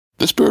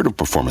The spirit of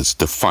performance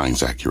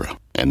defines Acura,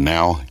 and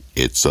now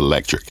it's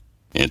electric.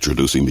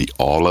 Introducing the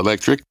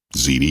all-electric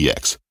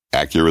ZDX,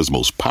 Acura's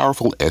most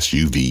powerful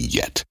SUV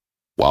yet.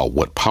 While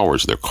what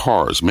powers their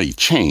cars may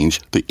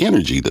change, the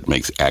energy that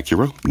makes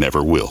Acura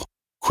never will.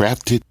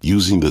 Crafted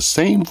using the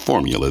same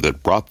formula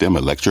that brought them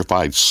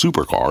electrified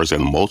supercars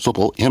and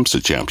multiple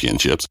IMSA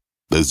championships,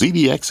 the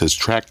ZDX has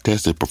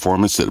track-tested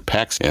performance that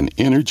packs an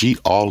energy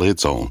all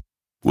its own.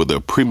 With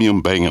a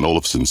premium Bang &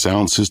 Olufsen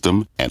sound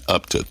system and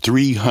up to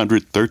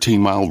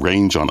 313-mile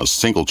range on a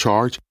single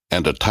charge,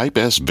 and a Type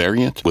S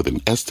variant with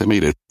an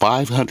estimated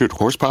 500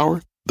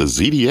 horsepower, the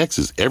ZDX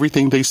is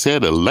everything they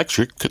said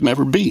electric could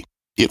never be.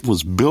 It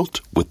was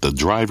built with the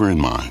driver in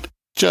mind,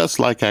 just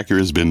like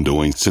Acura's been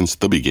doing since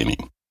the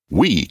beginning.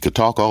 We could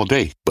talk all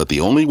day, but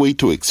the only way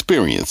to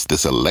experience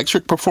this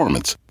electric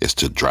performance is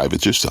to drive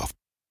it yourself.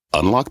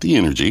 Unlock the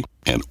energy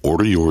and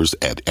order yours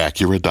at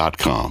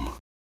Acura.com.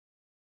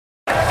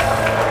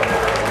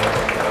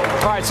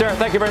 All right, Sarah,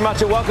 thank you very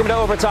much, and welcome to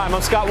Overtime.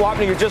 I'm Scott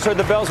Wapner. You just heard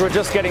the bells. We're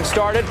just getting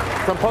started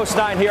from Post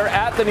 9 here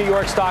at the New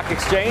York Stock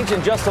Exchange.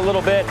 In just a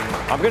little bit,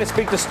 I'm going to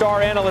speak to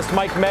star analyst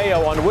Mike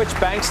Mayo on which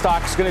bank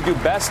stock is going to do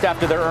best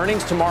after their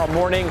earnings tomorrow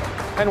morning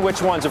and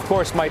which ones, of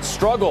course, might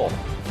struggle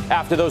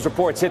after those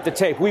reports hit the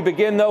tape. We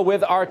begin, though,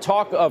 with our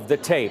talk of the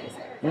tape.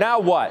 Now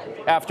what?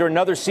 After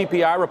another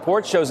CPI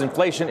report shows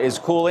inflation is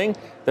cooling,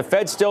 the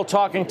Fed's still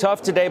talking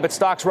tough today, but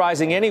stocks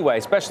rising anyway,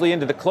 especially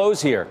into the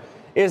close here.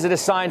 Is it a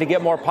sign to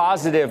get more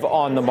positive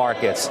on the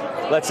markets?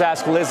 Let's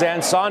ask Liz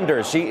Ann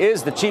Sonders. She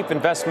is the chief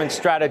investment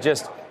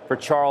strategist for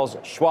Charles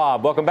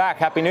Schwab. Welcome back.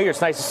 Happy New Year. It's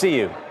nice to see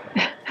you.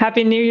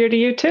 Happy New Year to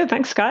you, too.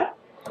 Thanks, Scott.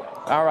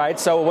 All right.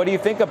 So what do you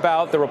think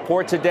about the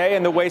report today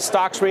and the way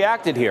stocks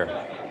reacted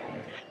here?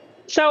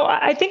 So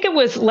I think it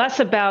was less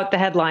about the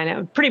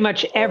headline. Pretty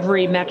much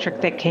every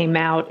metric that came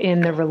out in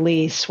the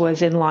release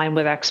was in line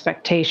with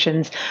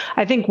expectations.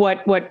 I think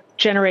what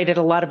generated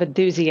a lot of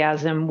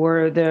enthusiasm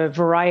were the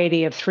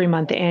variety of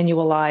 3-month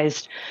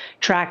annualized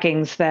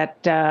trackings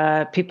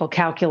that people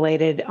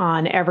calculated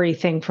on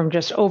everything from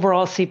just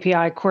overall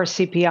CPI, core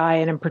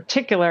CPI, and in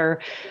particular,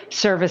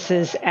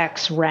 services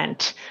X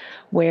rent,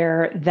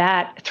 where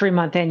that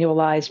 3-month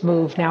annualized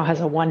move now has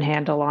a 1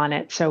 handle on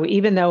it. So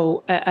even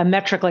though a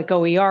metric like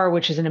OER,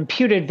 which is an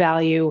imputed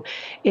value,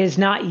 is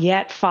not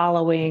yet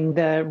following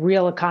the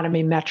real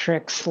economy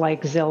metrics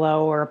like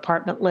Zillow or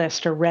Apartment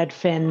List or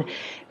Redfin,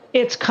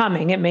 it's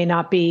coming. It may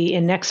not be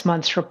in next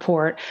month's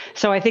report.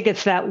 So I think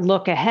it's that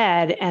look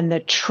ahead, and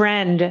the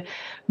trend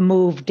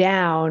move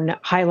down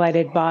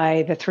highlighted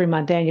by the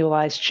 3-month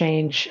annualized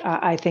change,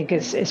 I think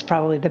is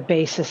probably the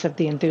basis of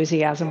the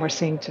enthusiasm we're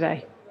seeing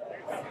today.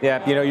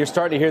 Yeah, you're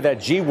starting to hear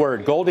that G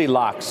word,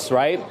 Goldilocks,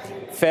 right?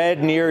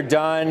 Fed near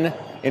done,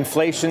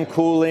 inflation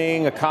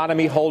cooling,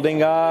 economy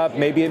holding up.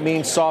 Maybe it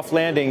means soft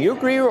landing. You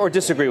agree or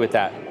disagree with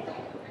that?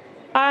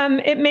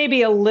 It may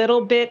be a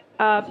little bit,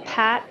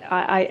 Pat.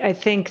 I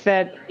think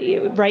that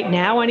right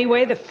now,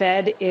 anyway, the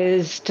Fed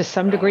is to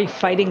some degree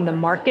fighting the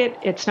market.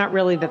 It's not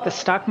really that the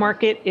stock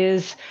market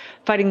is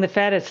fighting the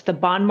Fed. It's the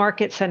bond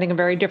market sending a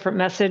very different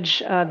message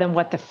than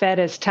what the Fed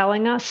is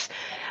telling us.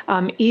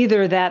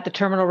 Either that the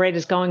terminal rate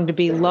is going to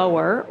be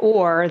lower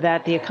or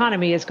that the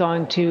economy is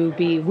going to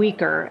be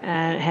weaker,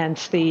 and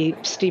hence the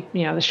steep,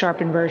 the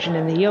sharp inversion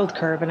in the yield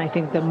curve. And I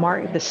think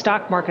the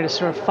stock market is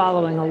sort of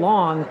following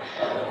along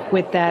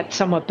with that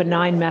somewhat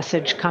benign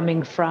message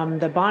coming from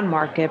the bond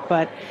market.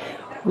 But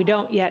we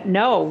don't yet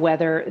know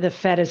whether the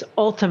Fed is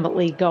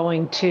ultimately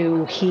going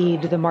to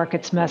heed the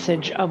market's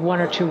message of 1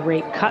 or 2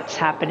 rate cuts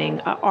happening.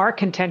 Our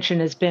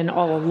contention has been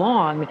all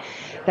along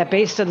that,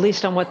 based at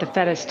least on what the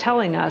Fed is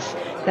telling us,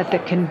 that the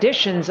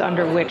conditions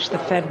under which the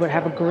Fed would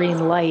have a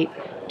green light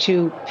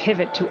to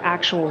pivot to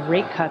actual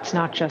rate cuts,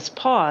 not just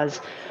pause,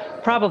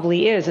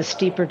 probably is a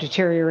steeper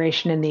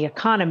deterioration in the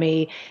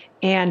economy,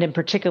 and in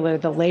particular,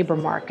 the labor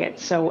market.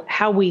 So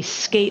how we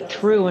skate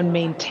through and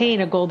maintain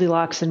a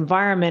Goldilocks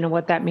environment and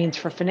what that means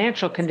for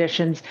financial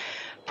conditions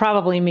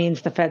probably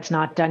means the Fed's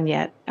not done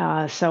yet.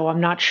 So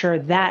I'm not sure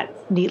that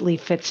neatly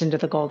fits into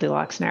the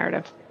Goldilocks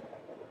narrative.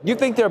 You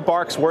think their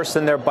bark's worse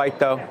than their bite,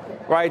 though,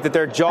 right? That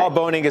they're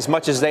jawboning as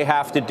much as they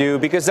have to do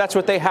because that's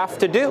what they have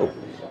to do.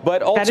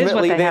 But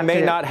ultimately, they may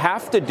not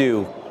have to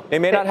do. They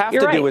may not have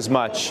to do as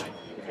much.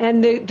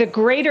 And the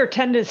greater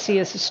tendency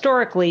is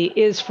historically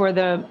is for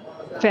the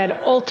Fed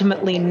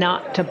ultimately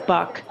not to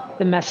buck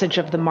the message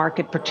of the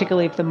market,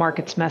 particularly if the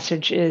market's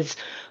message is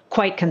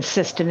quite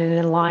consistent and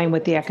in line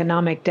with the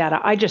economic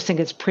data. I just think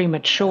it's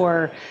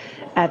premature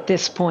at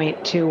this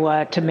point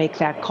to make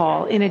that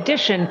call. In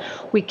addition,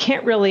 we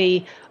can't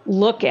really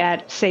look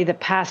at, say, the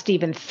past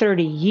even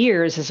 30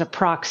 years as a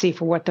proxy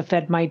for what the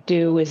Fed might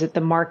do. Is it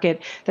the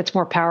market that's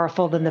more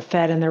powerful than the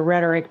Fed and their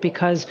rhetoric?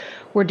 Because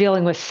we're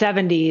dealing with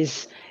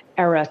 70s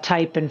era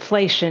type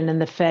inflation,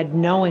 and the Fed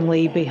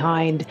knowingly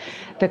behind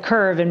the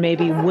curve and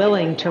maybe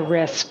willing to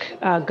risk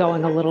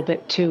going a little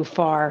bit too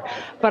far.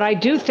 But I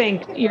do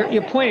think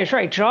your point is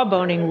right.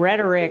 Jawboning,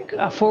 rhetoric,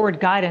 forward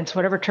guidance,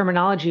 whatever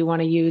terminology you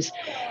want to use,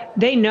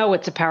 they know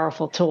it's a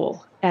powerful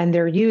tool, and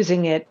they're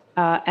using it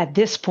at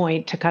this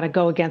point to kind of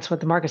go against what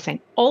the market's saying.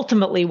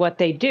 Ultimately, what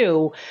they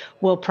do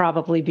will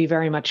probably be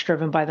very much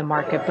driven by the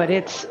market, but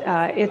it's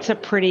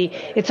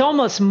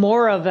almost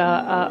more of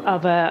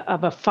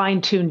a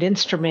fine-tuned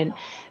instrument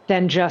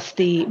than just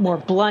the more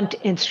blunt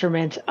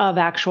instruments of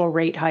actual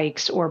rate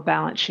hikes or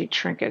balance sheet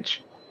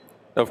shrinkage.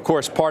 Of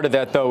course, part of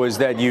that, though, is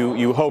that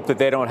you hope that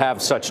they don't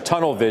have such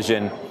tunnel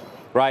vision,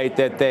 right,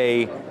 that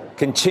they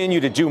continue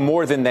to do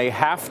more than they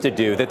have to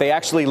do, that they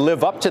actually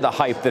live up to the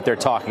hype that they're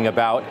talking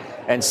about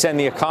and send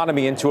the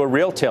economy into a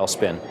real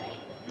tailspin.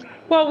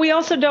 Well, we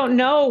also don't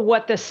know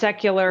what the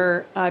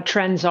secular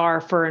trends are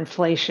for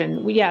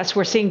inflation. Yes,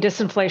 we're seeing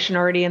disinflation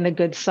already in the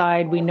good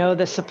side. We know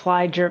the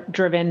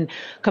supply-driven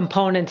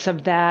components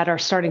of that are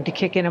starting to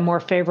kick in a more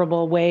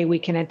favorable way. We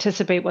can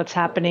anticipate what's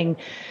happening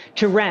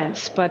to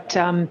rents. But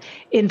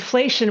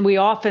inflation, we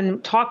often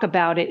talk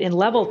about it in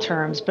level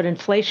terms, but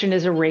inflation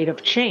is a rate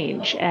of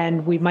change.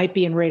 And we might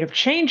be in rate of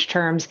change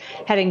terms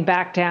heading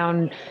back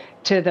down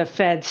to the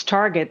Fed's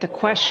target. The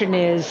question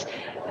is,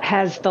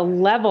 has the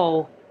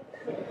level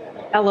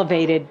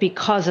elevated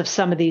because of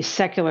some of these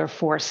secular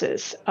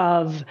forces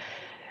of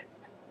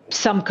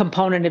some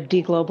component of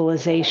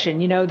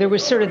deglobalization? You know, there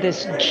was sort of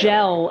this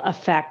gel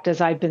effect,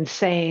 as I've been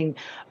saying,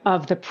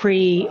 of the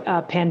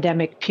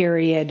pre-pandemic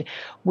period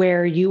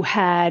where you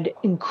had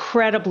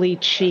incredibly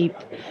cheap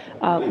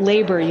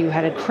labor, you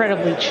had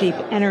incredibly cheap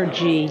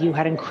energy, you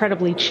had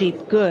incredibly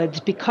cheap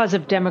goods because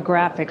of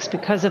demographics,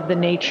 because of the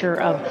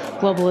nature of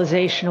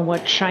globalization and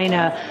what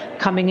China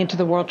coming into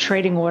the World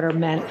Trading Order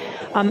meant.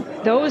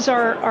 Those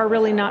are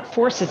really not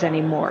forces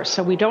anymore.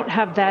 So we don't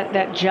have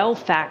that gel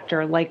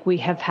factor like we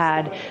have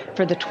had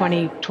for the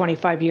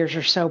 25 years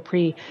or so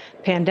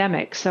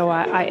pre-pandemic. So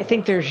I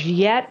think there's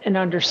yet an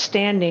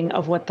understanding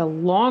of what the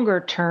longer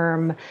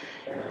term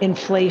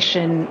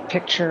inflation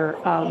picture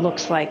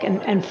looks like.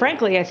 And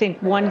frankly, I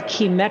think one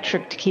key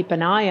metric to keep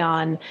an eye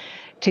on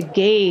to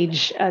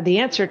gauge the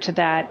answer to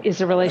that is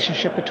the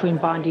relationship between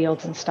bond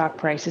yields and stock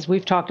prices.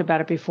 We've talked about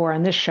it before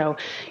on this show.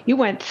 You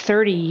went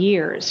 30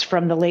 years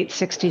from the late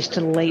 60s to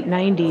the late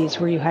 90s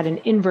where you had an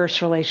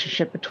inverse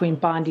relationship between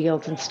bond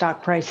yields and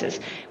stock prices.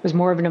 It was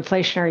more of an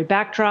inflationary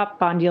backdrop.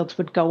 Bond yields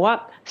would go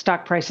up,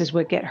 stock prices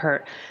would get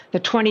hurt. The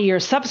 20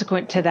 years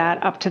subsequent to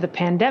that, up to the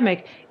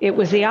pandemic, it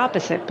was the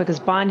opposite, because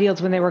bond yields,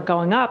 when they were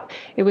going up,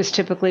 it was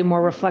typically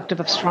more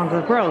reflective of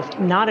stronger growth,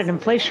 not an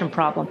inflation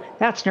problem.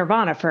 That's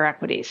nirvana for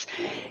equities.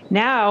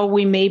 Now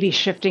we may be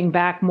shifting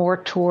back more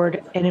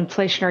toward an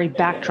inflationary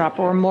backdrop,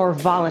 or more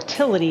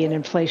volatility in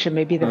inflation,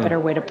 may be the better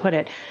way to put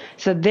it.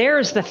 So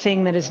there's the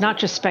thing that is not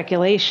just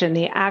speculation,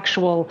 the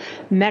actual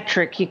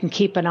metric you can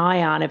keep an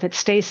eye on. If it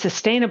stays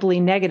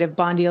sustainably negative,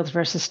 bond yields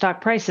versus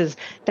stock prices,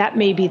 that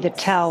may be the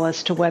tell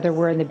as to whether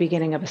we're in the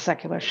beginning of a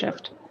secular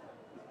shift.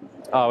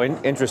 Oh,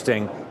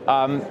 interesting.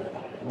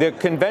 The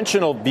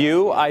conventional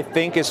view, I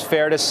think, is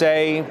fair to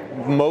say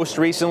most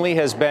recently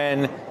has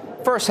been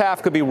first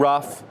half could be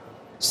rough.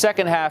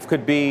 Second half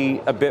could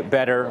be a bit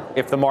better.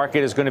 If the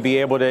market is going to be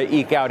able to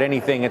eke out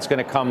anything, it's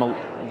going to come,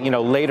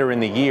 later in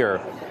the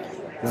year.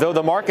 Though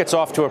the market's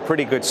off to a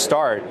pretty good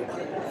start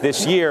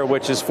this year,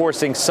 which is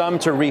forcing some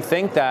to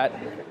rethink that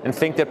and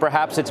think that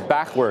perhaps it's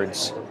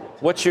backwards.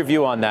 What's your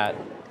view on that?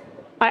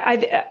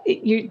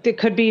 It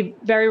could be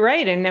very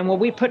right. And then what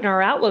we put in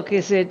our outlook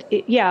is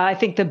I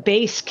think the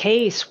base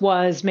case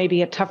was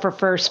maybe a tougher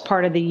first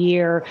part of the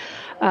year,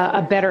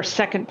 a better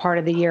second part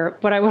of the year.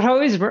 But I would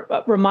always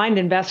remind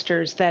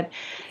investors that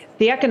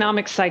the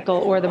economic cycle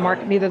or the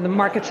market, neither the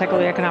market cycle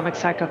or the economic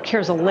cycle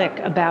cares a lick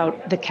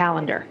about the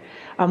calendar.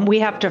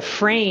 We have to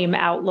frame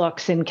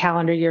outlooks in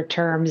calendar year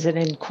terms and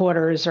in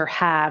quarters or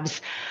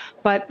halves.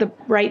 But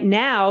right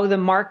now, the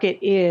market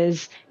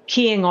is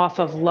keying off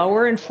of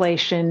lower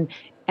inflation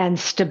and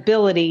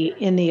stability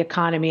in the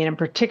economy, and in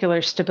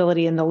particular,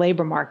 stability in the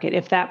labor market.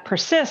 If that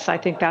persists, I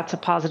think that's a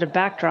positive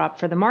backdrop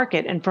for the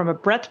market. And from a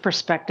breadth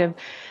perspective,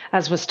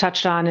 as was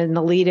touched on in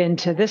the lead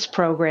into this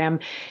program,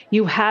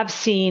 you have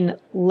seen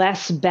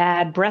less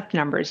bad breadth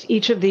numbers.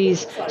 Each of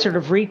these sort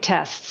of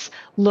retests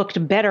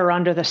looked better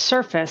under the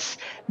surface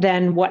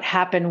than what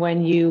happened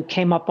when you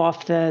came up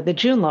off the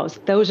June lows.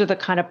 Those are the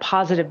kind of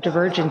positive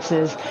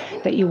divergences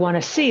that you want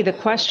to see. The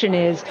question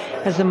is,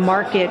 has the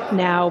market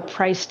now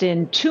priced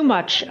in too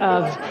much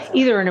of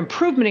either an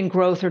improvement in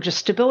growth or just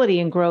stability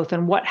in growth?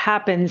 And what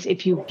happens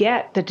if you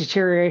get the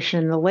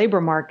deterioration in the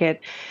labor market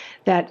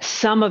that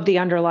some of the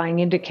underlying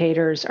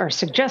indicators are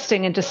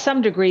suggesting, and to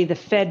some degree the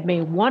Fed may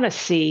want to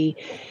see,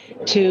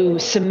 to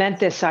cement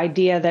this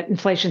idea that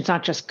inflation's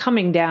not just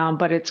coming down,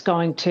 but it's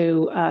going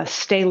to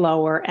stay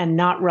lower and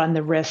not run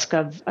the risk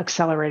of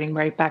accelerating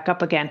right back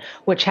up again,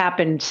 which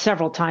happened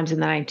several times in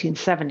the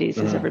 1970s,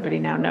 as everybody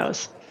now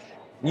knows.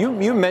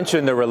 You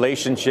mentioned the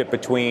relationship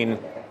between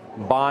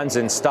bonds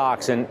and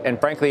stocks,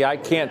 and frankly, I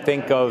can't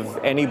think of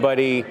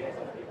anybody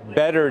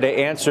better to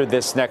answer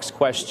this next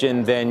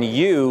question than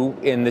you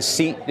in the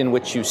seat in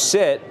which you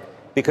sit,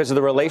 because of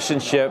the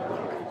relationship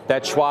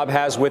that Schwab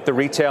has with the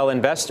retail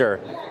investor.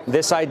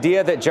 This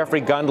idea that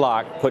Jeffrey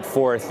Gundlach put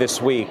forth this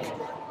week,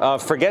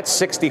 forget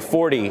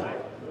 60-40,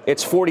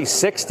 it's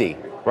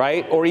 40-60.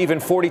 right? Or even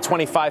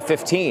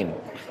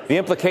 40-25-15. The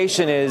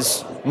implication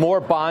is more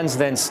bonds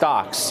than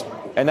stocks.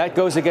 And that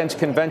goes against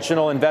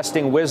conventional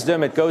investing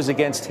wisdom. It goes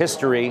against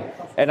history.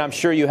 And I'm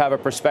sure you have a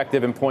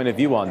perspective and point of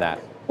view on that.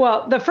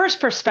 Well, the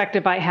first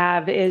perspective I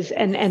have is,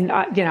 and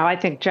I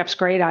think Jeff's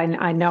great.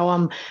 I know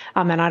him,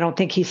 and I don't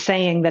think he's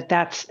saying that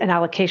that's an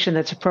allocation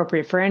that's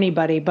appropriate for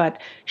anybody.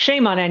 But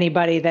shame on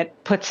anybody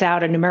that puts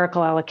out a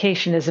numerical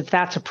allocation as if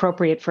that's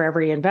appropriate for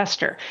every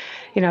investor.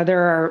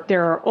 There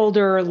are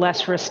older,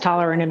 less risk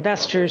tolerant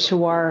investors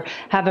who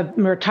have a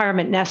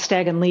retirement nest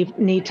egg and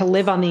need to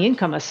live on the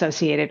income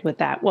associated with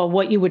that. Well,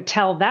 what you would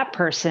tell that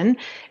person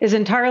is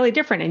entirely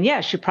different. And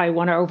yes, you probably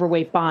want to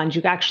overweight bonds.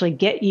 You actually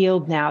get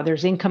yield now.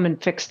 There's income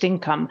and fixed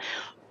income.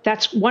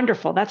 That's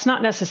wonderful. That's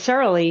not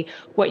necessarily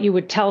what you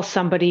would tell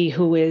somebody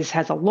who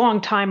has a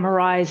long time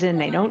horizon.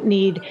 They don't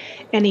need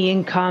any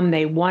income.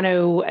 They want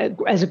to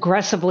as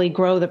aggressively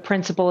grow the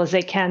principal as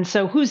they can.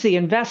 So who's the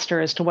investor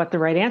as to what the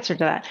right answer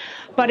to that?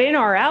 But in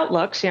our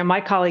outlooks,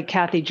 my colleague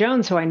Kathy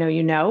Jones, who I know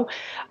you know,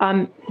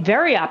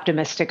 very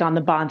optimistic on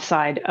the bond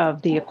side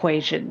of the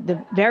equation.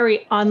 The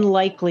very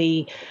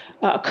unlikely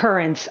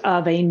occurrence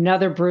of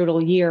another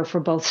brutal year for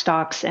both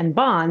stocks and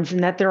bonds,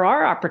 and that there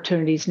are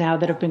opportunities now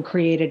that have been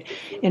created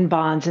in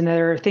bonds, and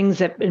there are things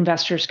that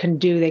investors can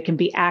do. They can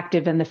be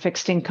active in the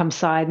fixed income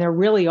side, and there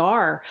really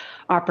are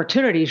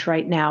opportunities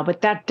right now,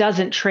 but that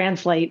doesn't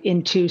translate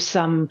into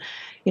some,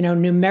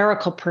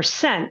 numerical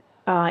percent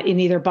in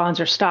either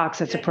bonds or stocks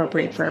that's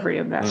appropriate for every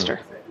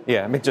investor.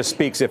 Yeah, it just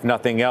speaks, if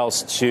nothing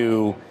else,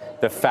 to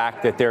the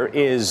fact that there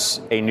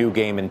is a new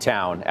game in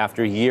town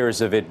after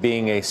years of it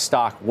being a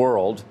stock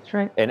world,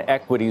 an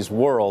equities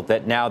world,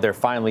 that now there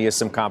finally is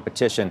some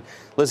competition.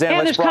 Lizanne,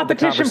 and there's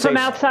competition from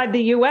outside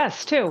the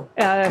U.S. too.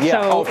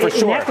 For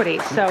sure. In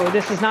equities. So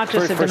this is not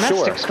just a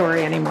domestic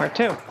story anymore,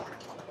 too.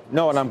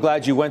 No, and I'm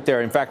glad you went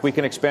there. In fact, we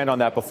can expand on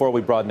that before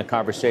we broaden the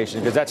conversation,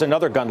 because that's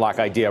another gun lock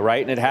idea,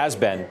 right? And it has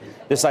been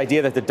this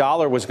idea that the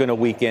dollar was going to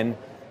weaken,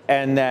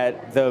 and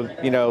that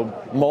the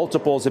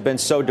multiples have been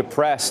so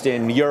depressed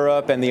in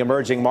Europe and the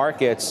emerging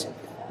markets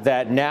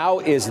that now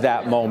is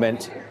that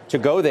moment to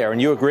go there. And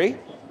you agree?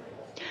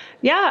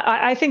 Yeah,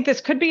 I think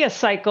this could be a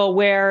cycle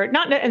where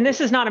and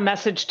this is not a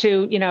message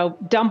to,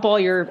 dump all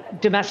your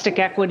domestic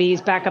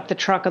equities, back up the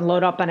truck and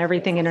load up on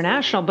everything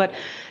international. But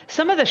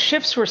some of the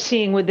shifts we're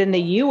seeing within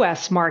the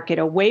U.S. market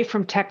away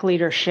from tech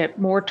leadership,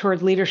 more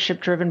toward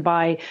leadership driven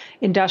by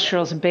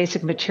industrials and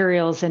basic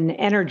materials and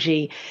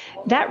energy,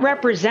 that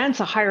represents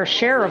a higher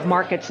share of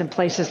markets in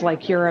places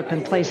like Europe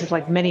and places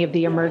like many of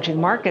the emerging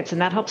markets.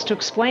 And that helps to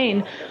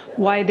explain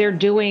why they're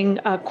doing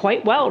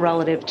quite well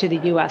relative to the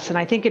U.S. And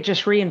I think it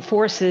just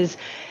reinforces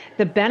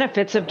the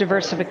benefits of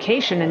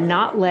diversification and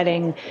not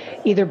letting,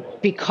 either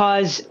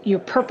because you're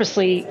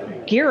purposely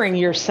gearing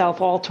yourself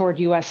all toward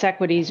U.S.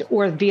 equities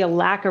or via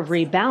lack of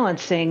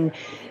rebalancing,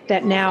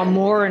 that now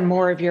more and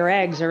more of your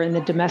eggs are in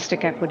the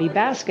domestic equity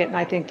basket. And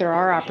I think there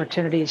are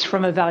opportunities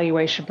from a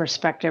valuation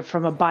perspective,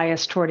 from a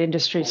bias toward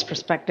industries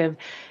perspective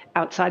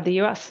outside the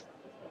U.S.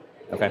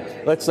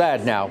 Okay, let's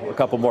add now a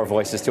couple more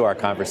voices to our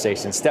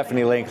conversation.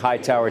 Stephanie Link,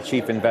 Hightower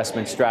Chief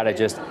Investment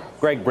Strategist.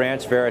 Greg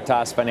Branch,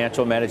 Veritas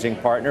Financial Managing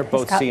Partner,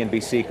 both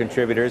CNBC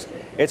contributors.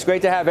 It's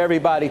great to have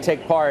everybody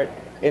take part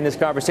in this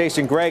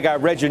conversation. Greg, I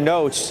read your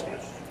notes.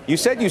 You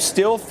said you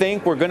still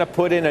think we're going to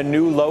put in a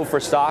new low for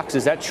stocks.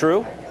 Is that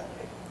true?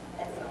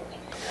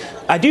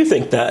 I do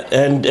think that,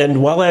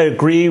 and while I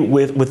agree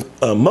with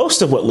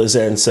most of what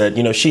Lizanne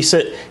said, she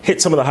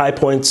hit some of the high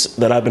points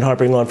that I've been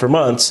harping on for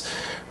months,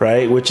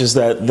 right? Which is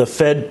that the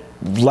Fed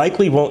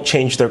likely won't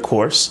change their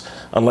course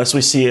unless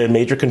we see a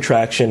major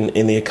contraction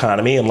in the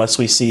economy, unless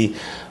we see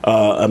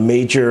a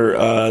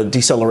major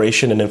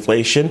deceleration in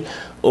inflation,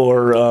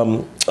 or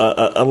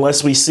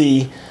unless we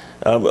see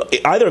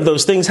either of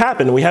those things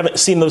happen. We haven't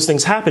seen those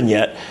things happen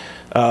yet.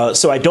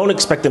 So I don't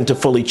expect them to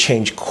fully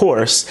change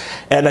course.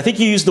 And I think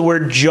you used the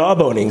word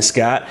jawboning,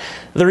 Scott.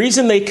 The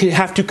reason they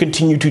have to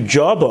continue to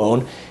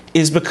jawbone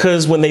is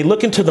because when they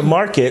look into the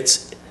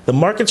markets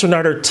are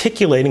not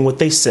articulating what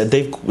they said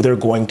they're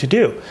going to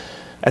do.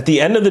 At the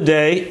end of the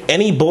day,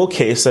 any bull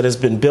case that has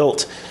been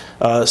built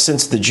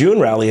since the June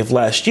rally of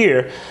last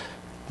year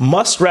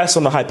must rest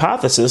on the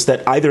hypothesis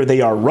that either they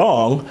are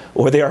wrong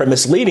or they are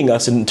misleading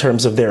us in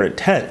terms of their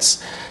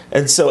intents.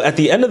 And so at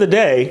the end of the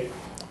day,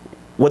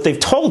 what they've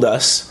told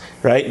us,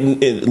 right,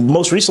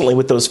 most recently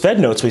with those Fed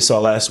notes we saw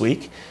last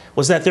week,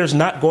 was that there's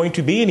not going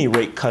to be any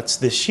rate cuts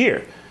this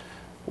year.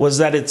 Was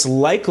that it's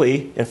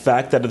likely, in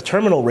fact, that the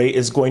terminal rate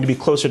is going to be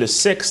closer to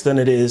 6 than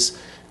it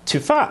is to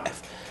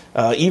 5.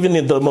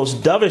 Even the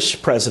most dovish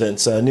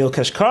presidents, Neil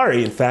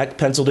Kashkari, in fact,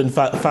 penciled in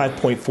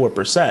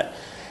 5.4%.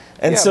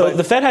 And so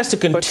the Fed has to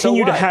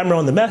continue to hammer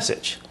on the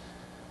message.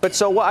 But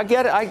so I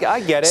get it. I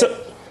get it.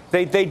 So,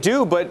 they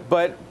do,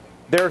 but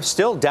they're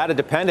still data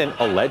dependent,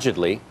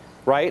 allegedly.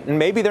 Right? And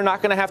maybe they're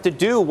not going to have to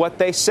do what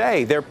they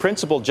say. Their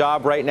principal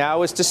job right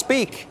now is to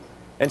speak,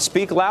 and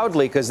speak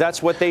loudly, because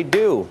that's what they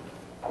do.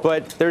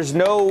 But there's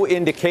no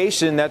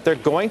indication that they're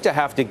going to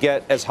have to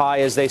get as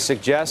high as they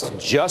suggest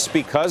just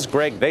because,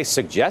 Greg, they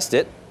suggest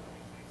it.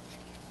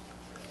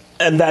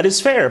 And that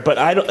is fair. But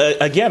I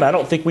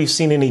don't think we've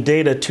seen any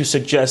data to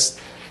suggest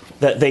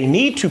that they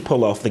need to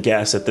pull off the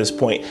gas at this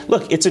point.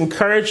 Look, it's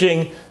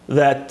encouraging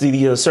that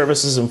the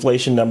services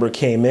inflation number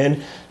came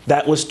in.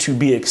 That was to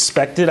be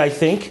expected, I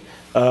think.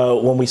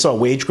 When we saw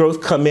wage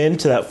growth come in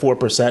to that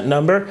 4%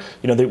 number,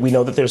 we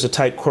know that there's a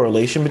tight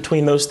correlation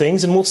between those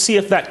things, and we'll see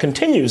if that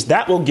continues.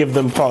 That will give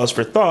them pause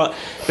for thought,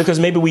 because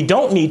maybe we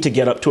don't need to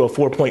get up to a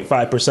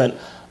 4.5%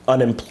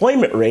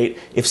 unemployment rate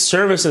if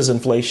services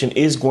inflation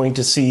is going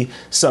to see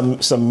some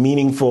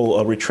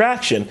meaningful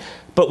retraction.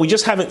 But we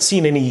just haven't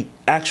seen any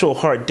actual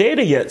hard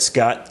data yet,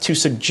 Scott, to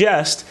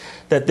suggest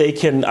that they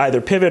can either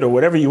pivot or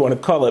whatever you want to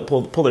call it,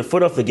 pull their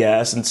foot off the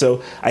gas. And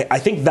so I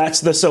think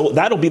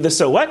that'll be the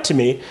so what to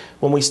me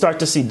when we start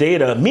to see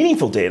data,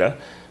 meaningful data,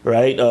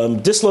 right?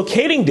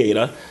 Dislocating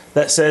data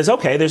that says,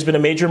 OK, there's been a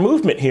major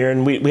movement here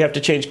and we have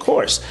to change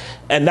course.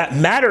 And that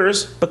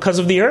matters because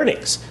of the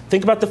earnings.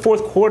 Think about the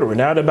fourth quarter. We're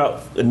now at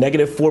about a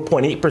negative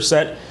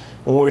 4.8%.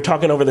 When we were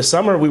talking over the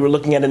summer, we were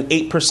looking at an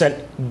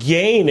 8%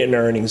 gain in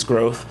earnings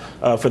growth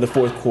for the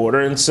fourth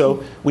quarter. And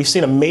so we've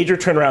seen a major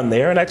turnaround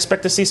there, and I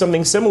expect to see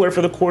something similar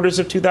for the quarters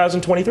of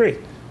 2023.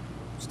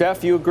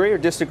 Steph, you agree or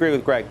disagree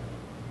with Greg?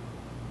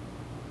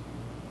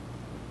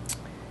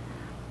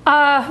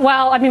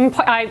 Well, I mean,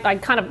 I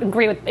kind of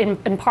agree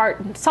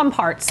with some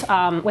parts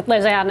with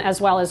Liz Ann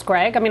as well as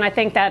Greg. I mean, I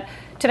think that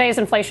today's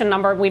inflation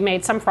number, we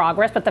made some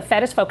progress, but the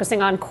Fed is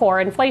focusing on core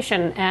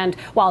inflation. And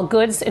while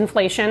goods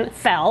inflation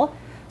fell,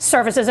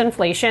 services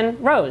inflation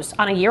rose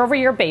on a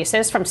year-over-year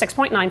basis from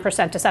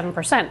 6.9% to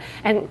 7%.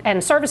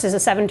 And services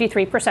is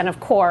 73%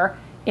 of core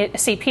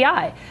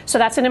CPI. So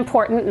that's an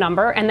important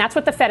number, and that's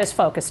what the Fed is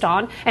focused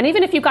on. And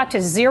even if you got to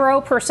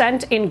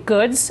 0% in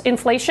goods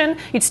inflation,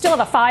 you'd still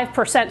have a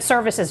 5%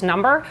 services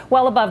number,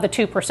 well above the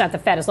 2% the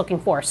Fed is looking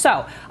for.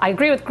 So I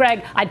agree with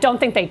Greg. I don't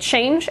think they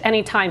change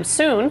anytime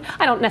soon.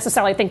 I don't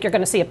necessarily think you're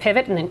going to see a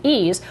pivot and an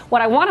ease.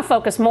 What I want to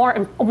focus more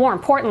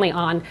importantly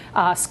on,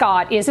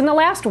 Scott, is in the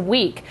last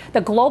week,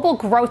 the global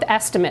growth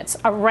estimates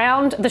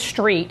around the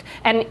street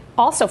and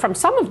also from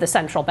some of the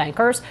central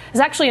bankers has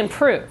actually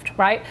improved,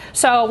 right?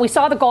 So we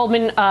saw the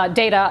Goldman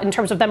data in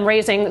terms of them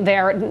raising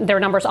their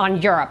numbers on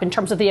Europe in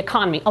terms of the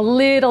economy a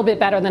little bit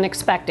better than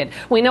expected.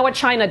 We know what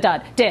China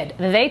did.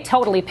 They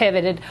totally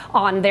pivoted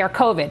on their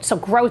COVID. So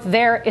growth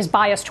there is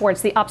biased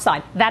towards the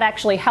upside. That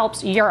actually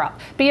helps Europe.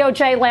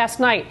 BOJ last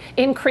night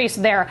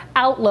increased their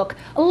outlook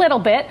a little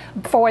bit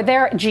for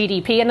their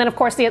GDP. And then, of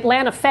course, the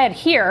Atlanta Fed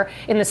here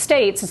in the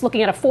States is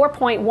looking at a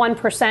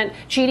 4.1%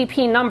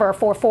 GDP number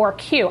for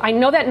 4Q. I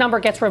know that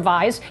number gets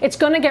revised. It's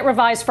going to get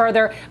revised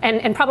further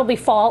and probably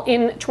fall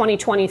in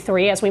 2023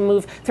 as we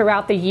move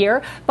throughout the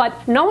year.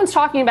 But no one's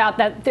talking about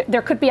that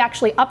there could be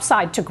actually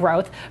upside to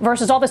growth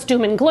versus all this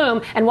doom and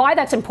gloom. And why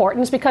that's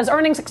important is because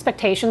earnings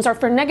expectations are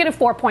for negative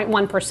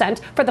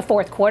 4.1% for the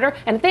fourth quarter.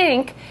 And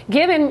think,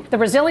 given the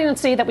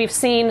resiliency that we've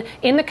seen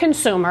in the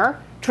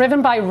consumer,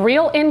 driven by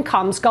real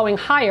incomes going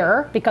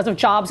higher because of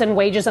jobs and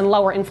wages and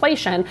lower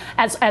inflation,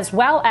 as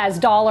well as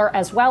dollar,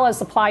 as well as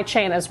supply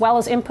chain, as well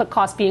as input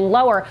costs being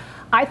lower,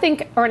 I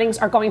think earnings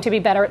are going to be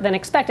better than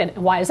expected.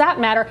 Why does that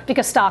matter?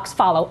 Because stocks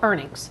follow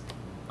earnings.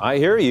 I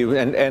hear you.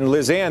 And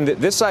Liz Ann,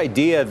 this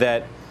idea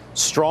that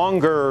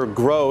stronger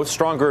growth,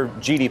 stronger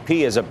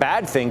GDP is a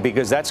bad thing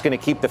because that's going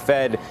to keep the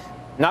Fed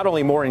not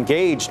only more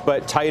engaged,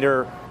 but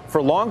tighter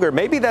for longer.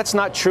 Maybe that's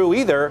not true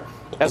either.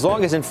 As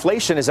long as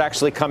inflation is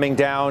actually coming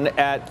down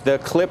at the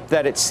clip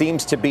that it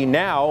seems to be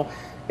now,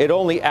 it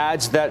only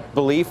adds that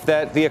belief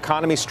that the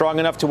economy is strong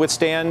enough to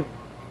withstand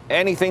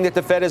anything that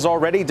the Fed has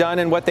already done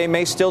and what they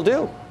may still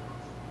do.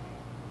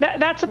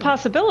 That's a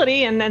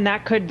possibility, and then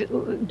that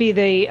could be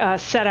the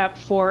setup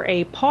for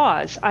a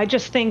pause. I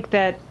just think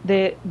that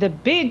the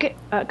big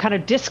kind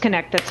of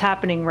disconnect that's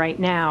happening right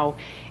now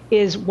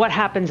is what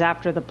happens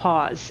after the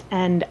pause.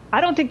 And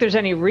I don't think there's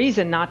any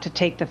reason not to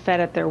take the Fed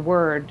at their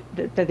word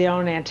that they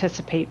don't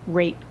anticipate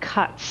rate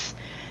cuts.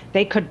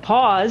 They could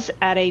pause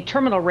at a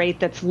terminal rate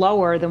that's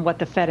lower than what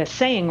the Fed is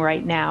saying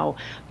right now.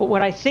 But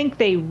what I think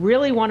they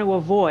really want to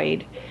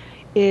avoid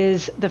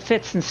is the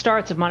fits and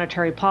starts of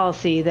monetary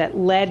policy that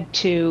led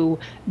to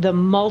the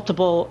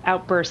multiple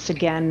outbursts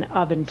again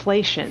of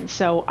inflation.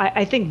 So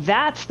I think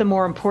that's the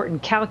more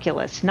important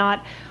calculus,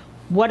 not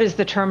what is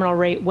the terminal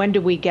rate, when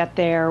do we get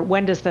there,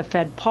 when does the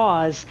Fed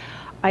pause.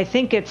 I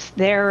think it's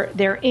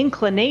their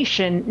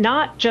inclination,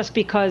 not just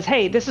because,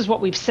 hey, this is what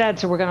we've said,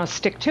 so we're going to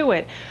stick to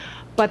it,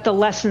 but the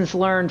lessons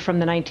learned from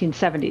the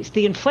 1970s.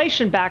 The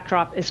inflation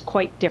backdrop is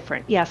quite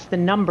different. Yes, the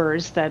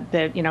numbers,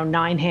 the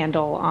 9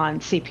 handle on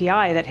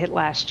CPI that hit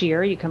last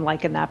year, you can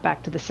liken that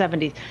back to the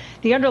 70s.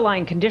 The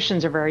underlying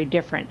conditions are very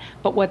different.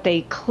 But what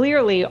they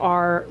clearly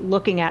are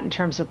looking at in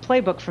terms of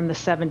playbook from the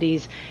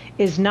 70s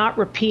is not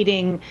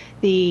repeating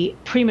the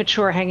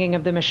premature hanging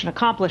of the mission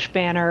accomplished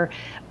banner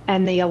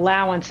and the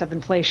allowance of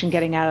inflation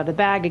getting out of the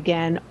bag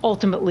again,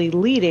 ultimately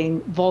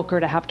leading Volcker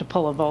to have to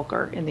pull a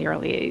Volcker in the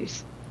early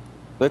 80s.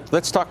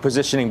 Let's talk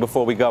positioning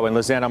before we go. And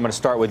Liz Ann, I'm going to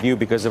start with you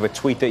because of a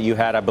tweet that you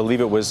had, I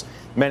believe it was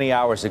many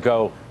hours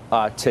ago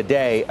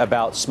today,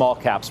 about small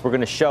caps. We're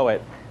going to show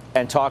it.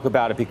 and talk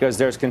about it, because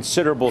there's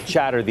considerable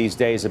chatter these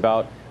days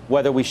about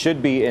whether we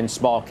should be in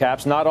small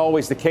caps. Not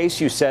always the case.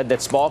 You said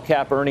that small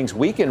cap earnings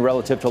weaken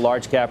relative to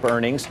large cap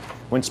earnings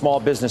when small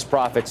business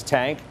profits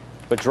tank.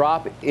 But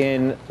drop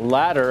in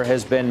ladder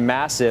has been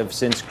massive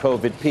since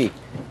COVID peak.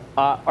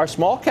 Are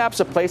small caps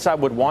a place I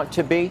would want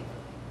to be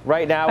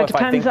right now if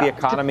I think the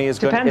economy is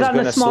going to slow? Depends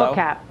on the small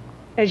cap.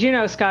 As you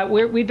know, Scott,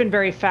 we've been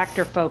very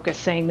factor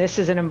focused, saying this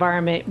is an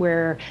environment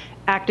where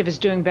active is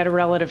doing better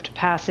relative to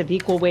passive,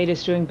 equal weight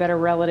is doing better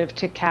relative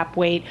to cap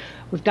weight.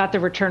 We've got the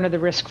return of the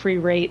risk-free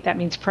rate. That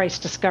means price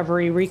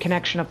discovery,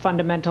 reconnection of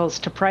fundamentals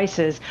to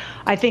prices.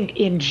 I think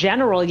in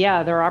general,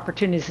 yeah, there are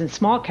opportunities in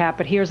small cap,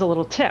 but here's a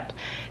little tip.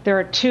 There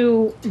are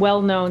two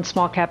well-known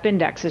small cap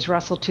indexes.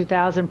 Russell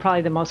 2000,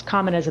 probably the most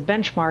common as a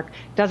benchmark,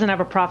 doesn't have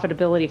a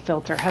profitability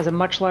filter, has a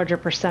much larger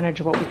percentage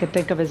of what we could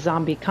think of as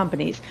zombie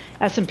companies.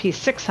 S&P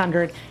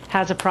 600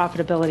 has a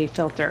profitability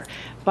filter.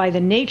 By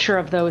the nature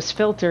of those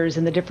filters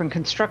and the different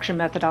construction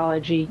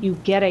methodology, you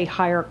get a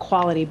higher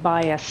quality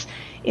bias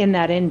in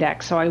that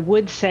index. So I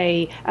would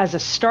say as a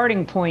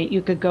starting point,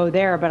 you could go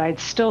there, but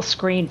I'd still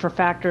screen for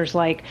factors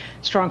like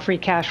strong free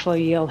cash flow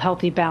yield,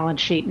 healthy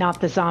balance sheet,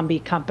 not the zombie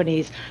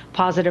companies,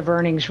 positive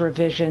earnings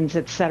revisions,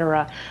 et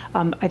cetera.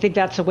 I think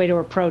that's a way to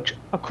approach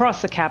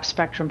across the cap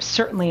spectrum,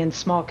 certainly in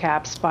small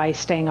caps, by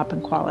staying up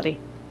in quality.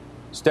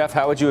 Steph,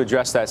 how would you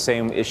address that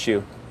same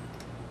issue?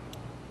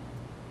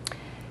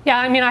 Yeah,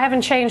 I mean, I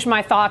haven't changed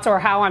my thoughts or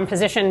how I'm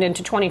positioned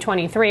into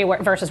 2023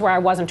 versus where I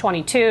was in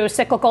 22.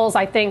 Cyclicals,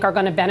 I think, are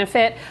going to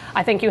benefit.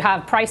 I think you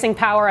have pricing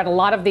power at a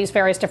lot of these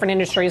various different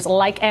industries,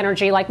 like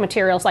energy, like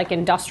materials, like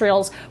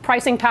industrials.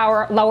 Pricing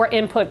power, lower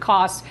input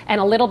costs,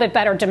 and a little bit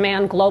better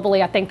demand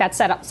globally. I think that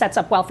sets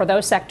up well for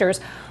those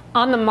sectors.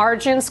 On the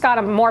margin, Scott,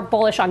 I'm more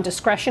bullish on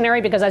discretionary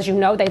because, as you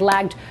know, they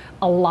lagged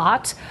a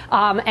lot.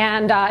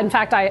 In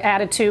fact, I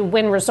added to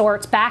Wynn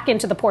Resorts back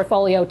into the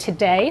portfolio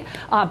today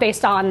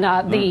based on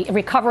the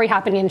recovery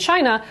happening in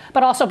China,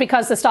 but also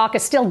because the stock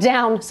is still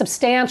down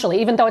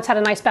substantially, even though it's had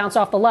a nice bounce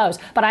off the lows.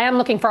 But I am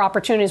looking for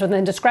opportunities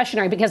within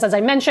discretionary because, as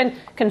I mentioned,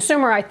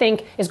 consumer, I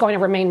think, is going to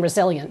remain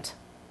resilient.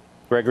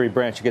 Gregory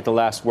Branch, you get the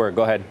last word.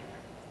 Go ahead.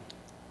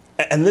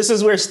 And this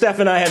is where Steph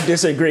and I have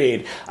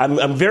disagreed.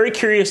 I'm very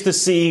curious to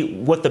see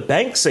what the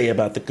banks say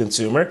about the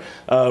consumer.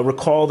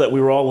 Recall that we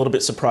were all a little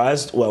bit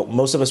surprised. Well,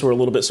 most of us were a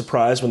little bit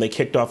surprised when they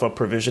kicked off a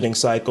provisioning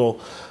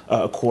cycle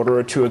a quarter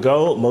or two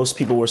ago. Most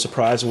people were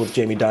surprised with what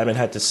Jamie Dimon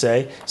had to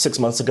say 6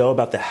 months ago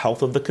about the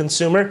health of the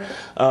consumer.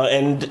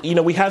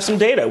 We have some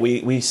data.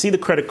 We see the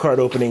credit card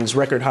openings,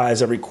 record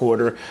highs every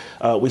quarter.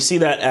 We see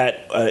that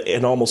at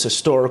an almost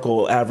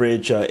historical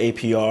average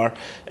APR.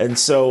 And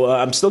so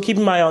I'm still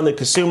keeping my eye on the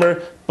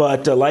consumer.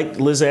 But like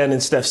Lizanne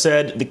and Steph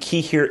said, the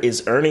key here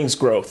is earnings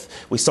growth.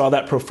 We saw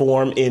that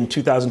perform in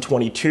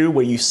 2022,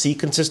 where you see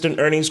consistent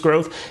earnings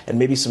growth and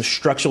maybe some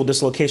structural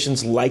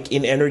dislocations like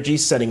in energy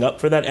setting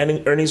up for that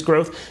earnings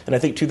growth. And I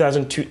think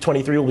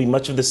 2023 will be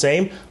much of the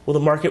same. Well, the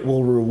market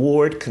will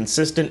reward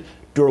consistent,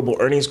 durable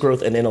earnings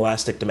growth and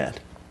inelastic demand.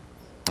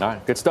 All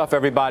right. Good stuff,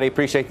 everybody.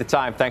 Appreciate the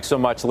time. Thanks so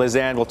much,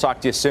 Lizanne. We'll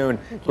talk to you soon.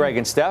 Greg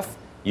and Steph,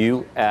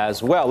 you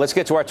as well. Let's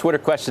get to our Twitter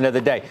question of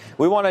the day.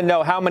 We want to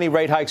know, how many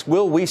rate hikes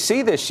will we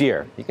see this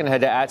year? You can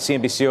head to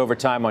 @CNBC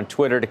Overtime on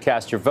Twitter to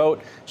cast your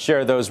vote.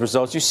 Share those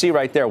results. You see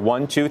right there,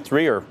 1, 2,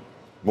 3, or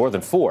more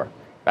than 4.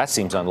 That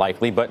seems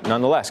unlikely, but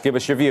nonetheless, give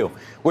us your view.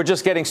 We're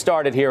just getting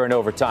started here in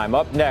Overtime.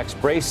 Up next,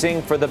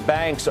 bracing for the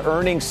banks'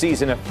 earnings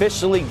season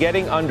officially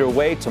getting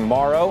underway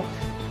tomorrow.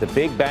 The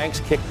big banks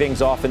kick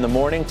things off in the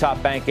morning.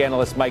 Top bank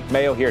analyst Mike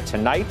Mayo here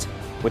tonight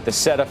with the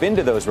setup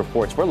into those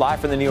reports. We're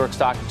live from the New York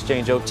Stock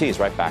Exchange. OTs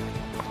right back.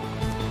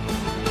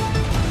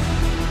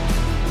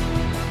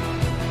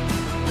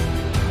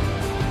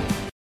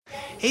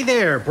 Hey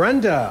there,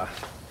 Brenda.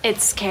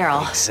 It's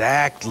Carol.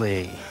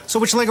 Exactly. So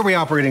which leg are we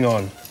operating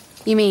on?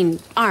 You mean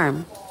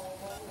arm?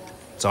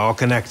 It's all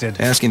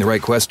connected. Asking the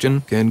right question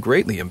can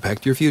greatly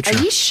impact your future.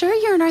 Are you sure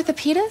you're an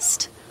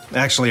orthopedist?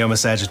 Actually, I'm a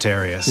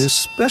Sagittarius.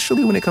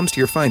 Especially when it comes to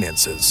your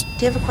finances.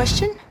 Do you have a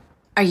question?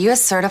 Are you a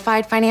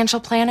certified financial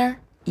planner?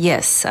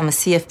 Yes, I'm a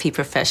CFP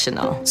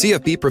professional.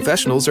 CFP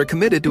professionals are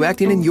committed to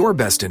acting in your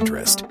best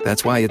interest.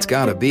 That's why it's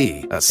gotta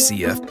be a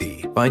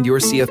CFP. Find your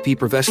CFP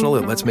professional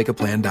at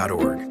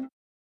letsmakeaplan.org.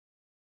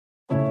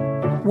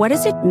 What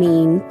does it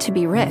mean to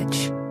be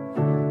rich?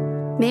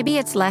 Maybe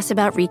it's less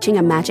about reaching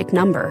a magic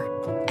number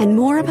and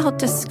more about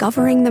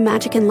discovering the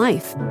magic in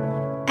life.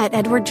 At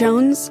Edward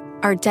Jones,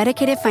 our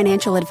dedicated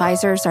financial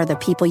advisors are the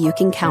people you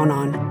can count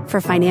on for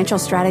financial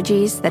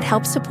strategies that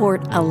help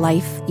support a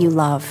life you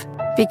love.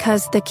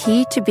 Because the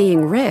key to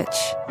being rich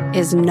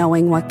is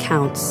knowing what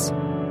counts.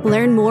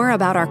 Learn more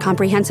about our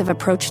comprehensive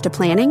approach to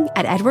planning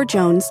at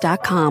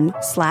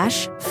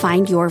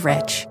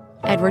edwardjones.com/findyourrich.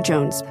 Edward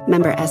Jones,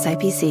 member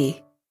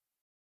SIPC.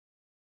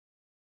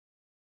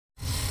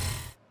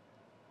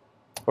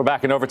 We're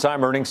back in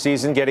Overtime. Earnings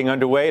season getting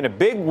underway in a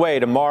big way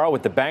tomorrow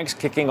with the banks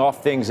kicking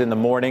off things in the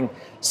morning.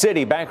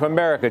 Citi, Bank of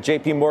America,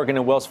 JP Morgan,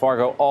 and Wells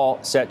Fargo all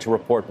set to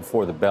report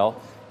before the bell.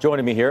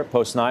 Joining me here at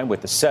Post 9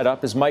 with the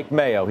setup is Mike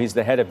Mayo. He's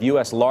the head of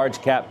U.S.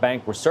 Large Cap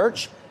Bank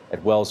Research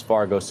at Wells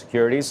Fargo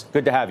Securities.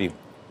 Good to have you.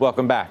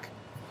 Welcome back.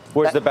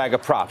 Where's the bag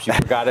of props? You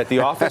forgot it at the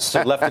office?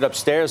 You left it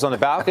upstairs on the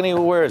balcony?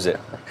 Where is it?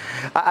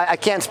 I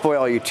can't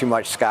spoil you too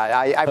much, Scott.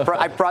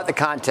 I brought the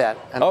content.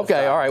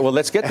 Okay, all right. Well,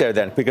 let's get there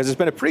then, because it's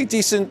been a pretty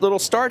decent little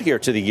start here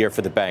to the year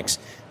for the banks,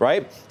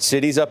 right?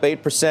 Citi's up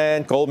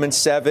 8%, Goldman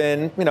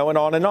 7%, and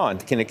on and on.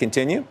 Can it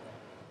continue?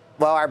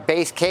 Well, our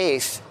base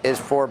case is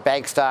for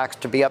bank stocks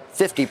to be up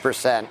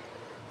 50%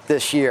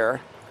 this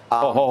year.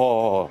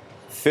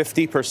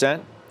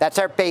 50%? That's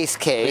our base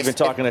case. We've been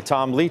talking to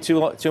Tom Lee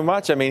too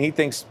much. I mean, he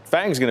thinks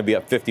FANG's going to be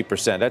up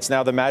 50%. That's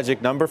now the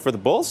magic number for the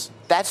bulls?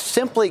 That's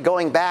simply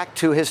going back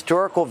to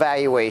historical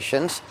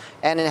valuations,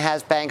 and it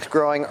has banks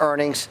growing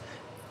earnings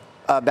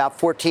about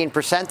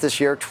 14% this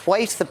year,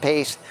 twice the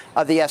pace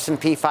of the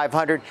S&P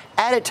 500,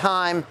 at a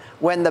time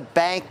when the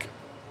bank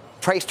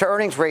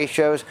price-to-earnings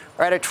ratios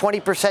are at a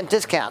 20%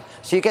 discount.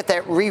 So you get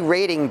that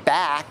re-rating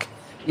back,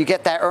 you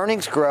get that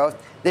earnings growth.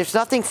 There's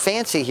nothing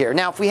fancy here.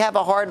 Now, if we have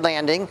a hard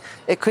landing,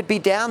 it could be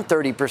down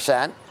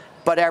 30%,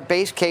 but our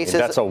base case is...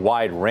 That's a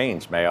wide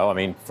range, Mayo. I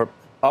mean, for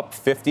up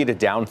 50 to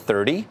down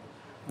 30?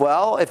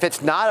 Well, if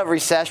it's not a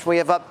recession, we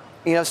have up,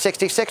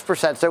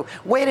 66%. So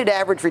weighted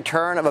average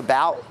return of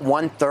about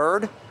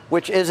 1/3,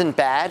 which isn't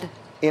bad.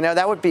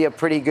 That would be a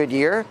pretty good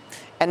year.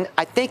 And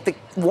I think the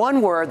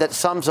one word that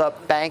sums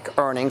up bank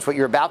earnings, what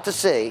you're about to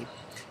see,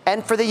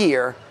 and for the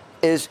year,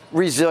 is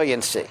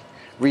resiliency.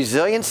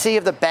 Resiliency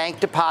of the bank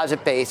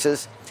deposit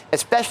bases,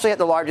 especially at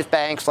the largest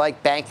banks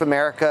like Bank of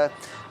America,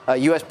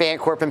 U.S.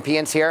 Bancorp, and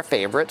PNC are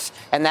favorites,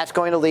 and that's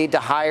going to lead to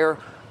higher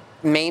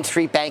Main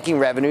Street banking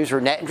revenues or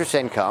net interest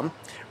income.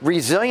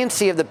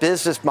 Resiliency of the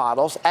business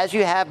models. As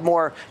you have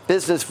more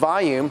business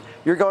volume,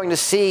 you're going to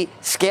see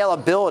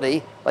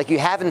scalability like you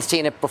haven't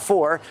seen it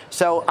before.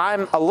 So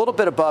I'm a little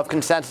bit above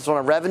consensus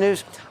on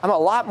revenues. I'm a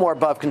lot more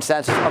above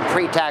consensus on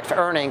pre-tax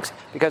earnings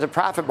because of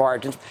profit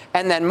margins.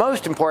 And then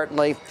most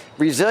importantly,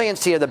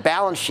 resiliency of the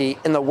balance sheet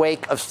in the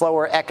wake of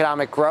slower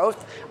economic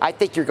growth. I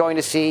think you're going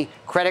to see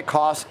credit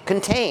costs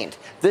contained.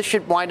 This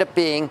should wind up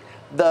being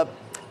the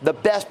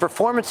best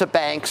performance of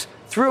banks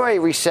through a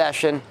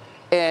recession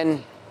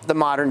in the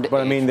modern day.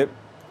 But I mean,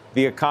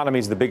 the economy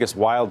is the biggest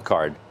wild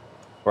card,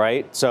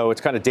 right? So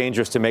it's kind of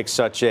dangerous to make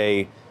such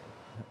a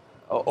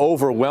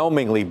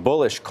overwhelmingly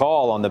bullish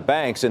call on the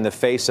banks in the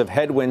face of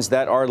headwinds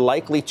that are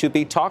likely to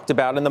be talked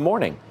about in the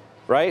morning,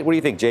 right? What do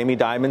you think? Jamie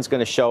Dimon's going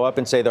to show up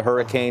and say the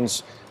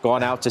hurricane's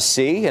gone out to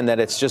sea and that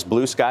it's just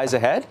blue skies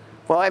ahead?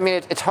 Well, I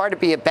mean, it's hard to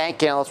be a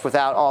bank analyst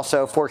without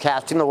also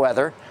forecasting the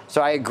weather.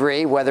 So I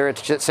agree, whether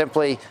it's just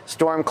simply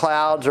storm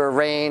clouds or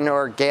rain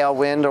or gale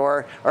wind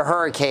or a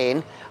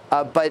hurricane.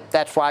 But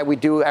that's why we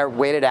do our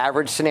weighted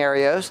average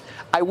scenarios.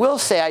 I will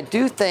say I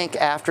do think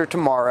after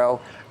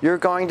tomorrow you're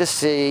going to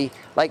see,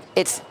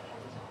 it's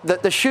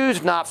the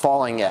shoe's not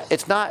falling yet.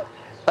 It's not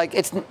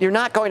you're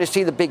not going to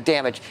see the big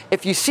damage.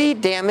 If you see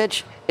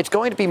damage, it's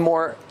going to be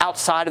more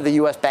outside of the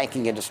U.S.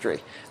 banking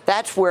industry.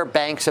 That's where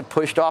banks have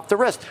pushed off the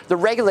risk. The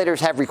regulators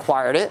have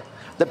required it.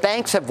 The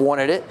banks have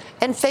wanted it.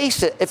 And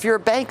face it, if you're a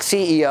bank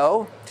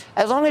CEO,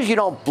 as long as you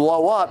don't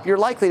blow up, you're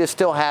likely to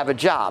still have a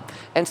job.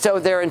 And so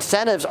their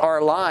incentives are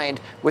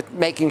aligned with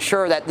making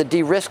sure that the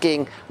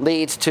de-risking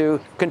leads to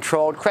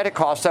controlled credit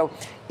costs. So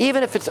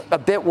even if it's a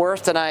bit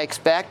worse than I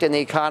expect and the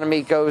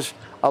economy goes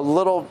a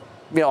little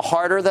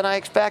harder than I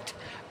expect,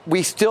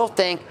 we still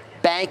think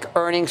bank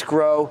earnings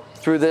grow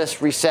through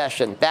this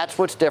recession. That's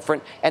what's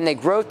different. And they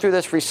grow through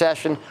this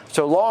recession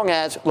so long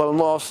as loan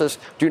losses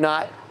do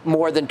not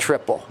more than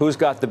triple. Who's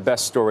got the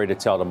best story to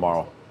tell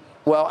tomorrow?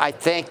 Well, I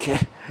think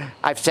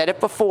I've said it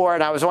before,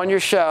 and I was on your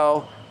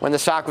show when the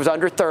stock was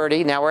under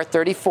 30. Now we're at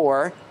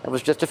 34. It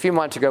was just a few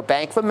months ago.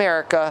 Bank of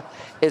America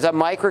is a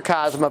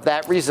microcosm of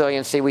that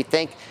resiliency. We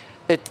think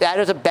that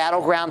is a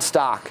battleground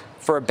stock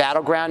for a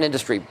battleground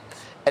industry.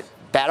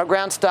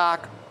 Battleground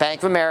stock,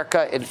 Bank of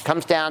America, it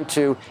comes down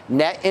to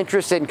net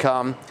interest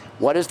income.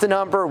 What is the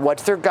number?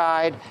 What's their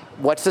guide?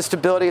 What's the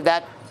stability of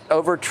that?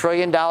 Over $1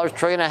 trillion, $1.5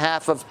 trillion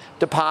of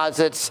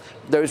deposits,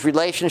 those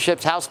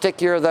relationships, how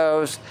sticky are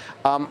those?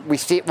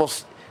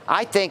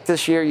 I think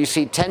this year you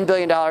see $10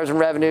 billion in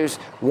revenues,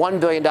 $1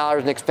 billion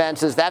in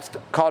expenses. That's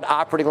called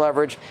operating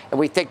leverage,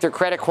 and we think their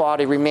credit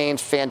quality remains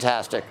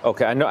fantastic.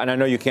 Okay, I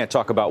know you can't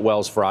talk about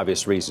Wells for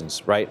obvious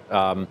reasons, right?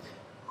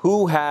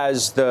 Who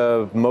has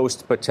the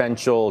most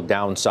potential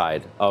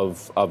downside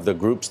of the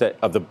groups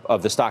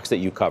of the stocks that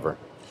you cover?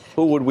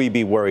 Who would we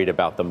be worried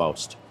about the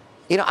most?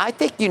 I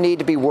think you need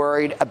to be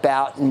worried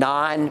about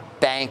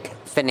non-bank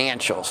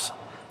financials.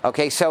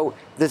 Okay, so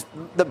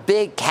the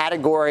big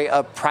category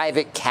of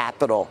private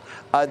capital,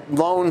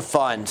 loan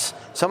funds,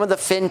 some of the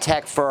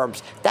fintech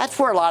firms, that's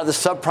where a lot of the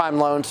subprime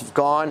loans have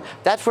gone.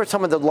 That's where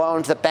some of the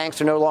loans that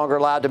banks are no longer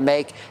allowed to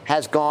make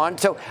has gone.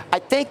 So I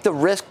think the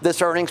risk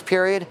this earnings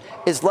period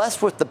is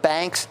less with the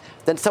banks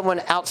than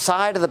someone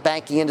outside of the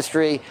banking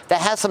industry that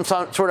has some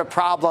sort of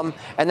problem,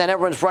 and then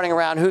everyone's running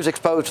around who's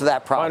exposed to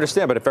that problem. I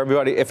understand, but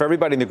if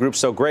everybody in the group's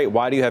so great,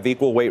 why do you have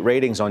equal weight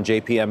ratings on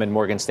JPM and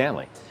Morgan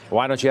Stanley?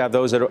 Why don't you have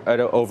those at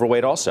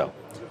overweight also?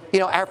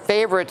 our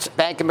favorites,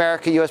 Bank of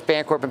America, U.S.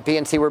 Bancorp, and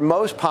PNC, were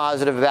most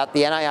positive about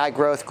the NII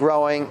growth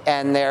growing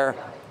and their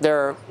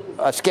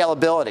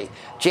scalability.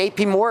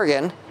 J.P.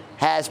 Morgan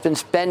has been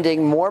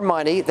spending more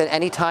money than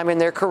any time in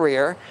their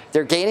career.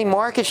 They're gaining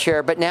market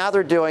share, but now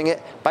they're doing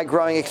it by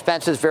growing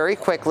expenses very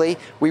quickly.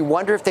 We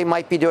wonder if they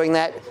might be doing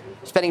that,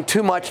 spending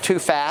too much too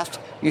fast.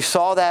 You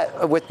saw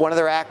that with one of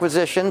their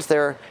acquisitions.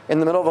 They're in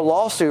the middle of a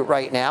lawsuit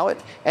right now.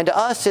 And to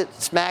us, it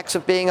smacks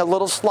of being a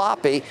little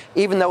sloppy,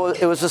 even though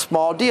it was a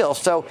small deal.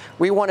 So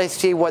we want to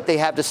see what they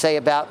have to say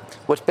about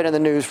what's been in the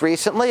news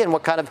recently and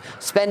what kind of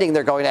spending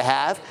they're going to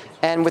have.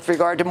 And with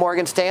regard to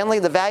Morgan Stanley,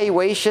 the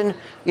valuation,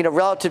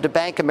 relative to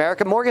Bank of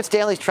America, Morgan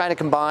Stanley's trying to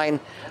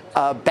combine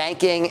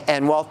banking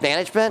and wealth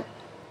management.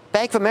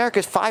 Bank of America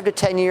is 5 to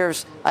 10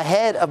 years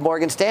ahead of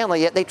Morgan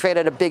Stanley, yet they trade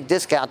at a big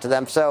discount to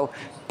them. So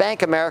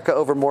Bank of America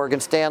over Morgan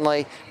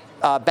Stanley,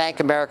 Bank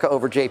of America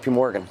over J.P.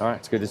 Morgan. All right,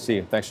 it's good to see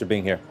you. Thanks for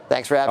being here.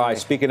 Thanks for having me. All right,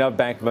 speaking of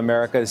Bank of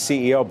America, the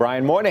CEO,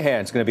 Brian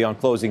Moynihan, is going to be on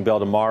Closing Bell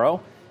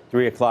tomorrow,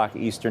 3 o'clock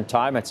Eastern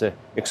Time. That's an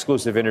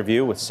exclusive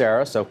interview with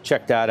Sarah, so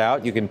check that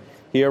out. You can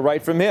hear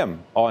right from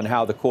him on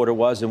how the quarter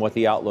was and what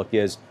the outlook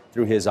is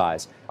through his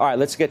eyes. All right,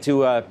 let's get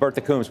to Bertha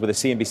Coombs with a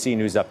CNBC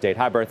News update.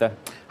 Hi, Bertha.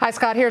 Hi,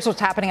 Scott. Here's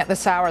what's happening at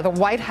this hour. The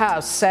White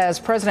House says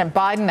President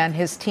Biden and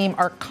his team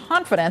are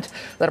confident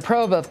that a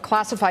probe of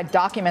classified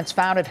documents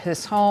found at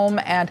his home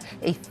and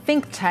a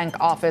think tank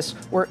office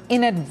were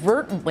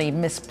inadvertently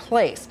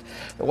misplaced.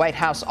 The White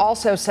House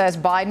also says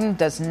Biden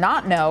does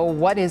not know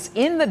what is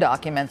in the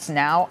documents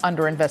now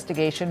under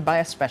investigation by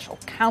a special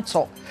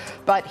counsel,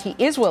 but he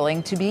is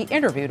willing to be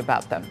interviewed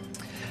about them.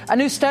 A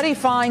new study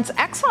finds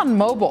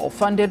ExxonMobil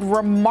funded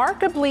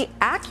remarkably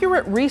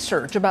accurate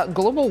research about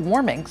global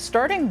warming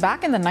starting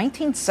back in the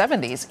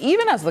 1970s,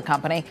 even as the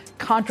company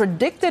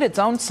contradicted its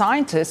own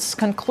scientists'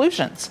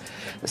 conclusions.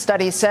 The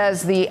study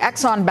says the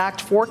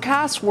Exxon-backed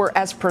forecasts were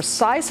as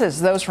precise as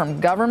those from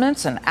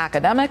governments and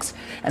academics,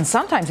 and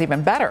sometimes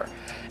even better.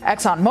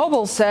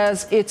 ExxonMobil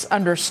says its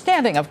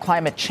understanding of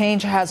climate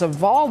change has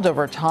evolved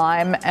over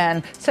time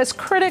and says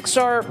critics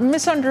are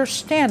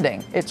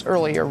misunderstanding its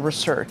earlier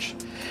research.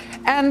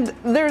 And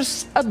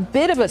there's a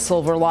bit of a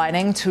silver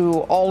lining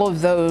to all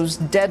of those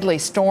deadly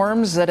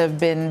storms that have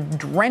been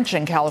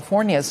drenching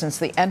California since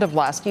the end of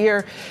last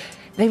year.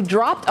 They've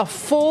dropped a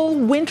full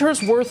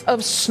winter's worth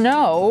of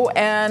snow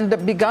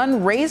and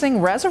begun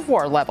raising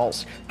reservoir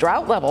levels.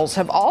 Drought levels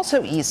have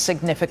also eased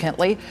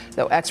significantly,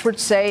 though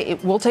experts say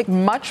it will take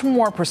much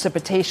more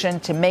precipitation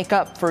to make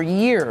up for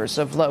years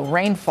of low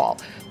rainfall.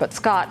 But,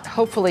 Scott,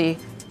 hopefully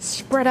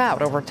spread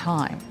out over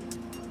time.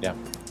 Yeah.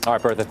 All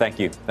right, Bertha, thank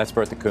you. That's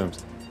Bertha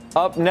Coombs.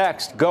 Up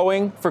next,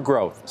 going for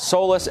growth.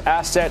 Solus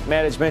Asset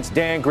Management's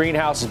Dan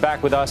Greenhaus is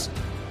back with us.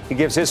 He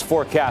gives his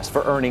forecast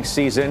for earnings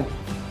season.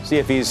 See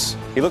if he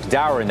looks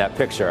dour in that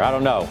picture. I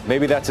don't know.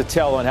 Maybe that's a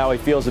tell on how he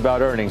feels about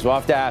earnings. We'll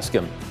have to ask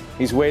him.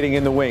 He's waiting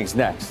in the wings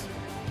next.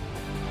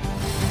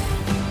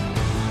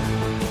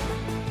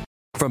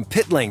 From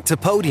pit lane to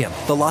podium,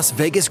 the Las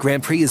Vegas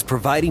Grand Prix is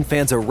providing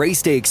fans a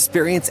race day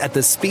experience at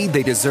the speed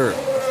they deserve.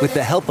 With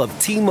the help of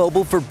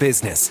T-Mobile for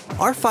Business,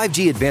 our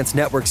 5G advanced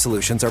network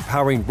solutions are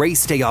powering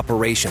race day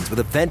operations with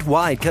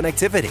event-wide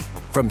connectivity.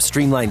 From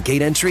streamlined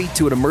gate entry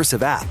to an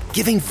immersive app,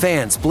 giving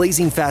fans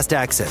blazing fast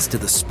access to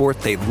the sport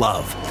they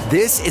love.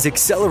 This is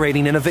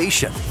accelerating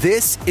innovation.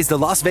 This is the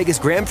Las Vegas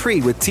Grand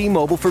Prix with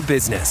T-Mobile for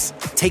Business.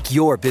 Take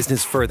your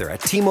business further at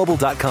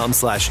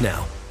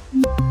T-Mobile.com/now.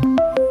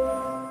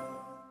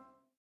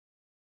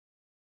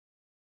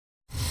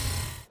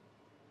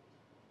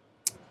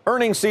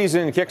 Earnings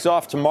season kicks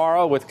off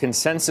tomorrow with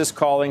consensus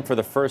calling for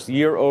the first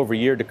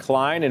year-over-year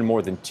decline in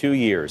more than 2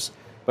 years.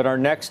 But our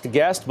next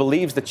guest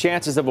believes the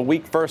chances of a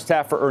weak first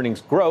half for earnings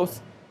growth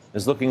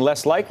is looking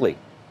less likely.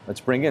 Let's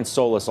bring in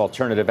Solus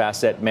Alternative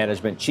Asset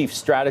Management Chief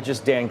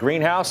Strategist Dan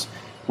Greenhaus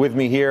with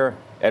me here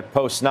at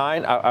Post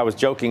 9. I was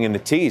joking in the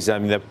tease. I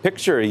mean, the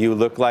picture, you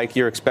look like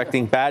you're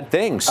expecting bad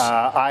things.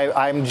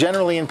 I'm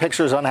generally in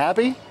pictures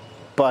unhappy.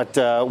 But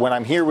when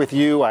I'm here with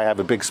you, I have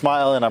a big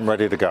smile and I'm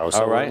ready to go.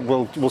 So all right.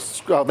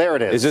 Oh, there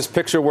it is. Is this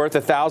picture worth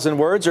 1,000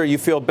 words, or you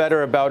feel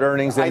better about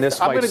earnings than this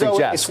might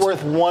suggest? It's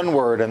worth one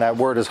word, and that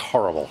word is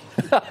horrible.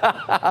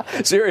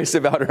 Serious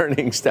about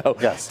earnings, though.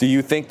 Yes. Do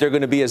you think they're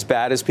going to be as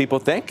bad as people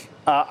think?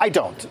 I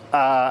don't.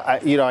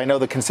 I know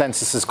the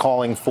consensus is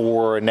calling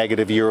for a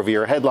negative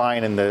year-over-year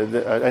headline and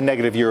a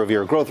negative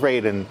year-over-year growth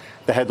rate, and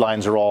the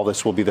headlines are all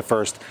this will be the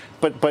first.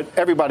 But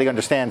everybody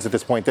understands at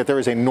this point that there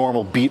is a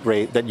normal beat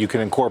rate that you can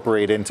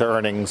incorporate into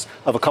earnings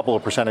of a couple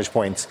of percentage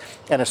points.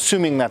 And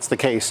assuming that's the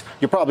case,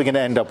 you're probably going to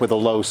end up with a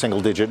low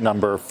single-digit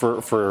number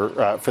for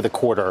the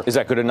quarter. Is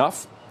that good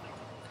enough?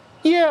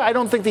 Yeah, I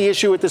don't think the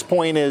issue at this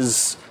point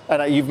is,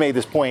 and you've made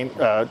this point,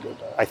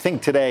 I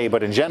think today,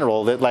 but in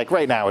general, that like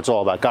right now it's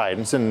all about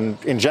guidance, and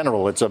in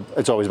general it's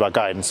always about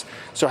guidance.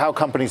 So how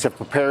companies have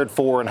prepared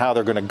for and how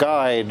they're going to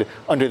guide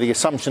under the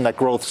assumption that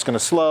growth is going to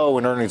slow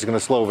and earnings are going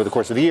to slow over the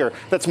course of the year,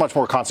 that's much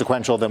more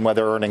consequential than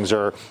whether earnings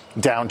are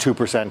down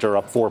 2% or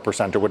up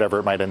 4% or whatever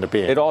it might end up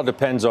being. It all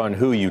depends on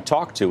who you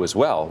talk to as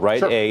well, right?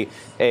 Sure.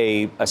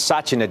 A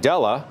Satya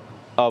Nadella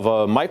of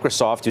a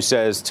Microsoft who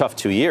says tough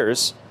 2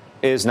 years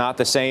is not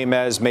the same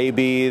as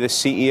maybe the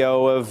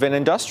CEO of an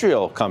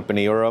industrial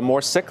company or a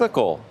more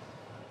cyclical,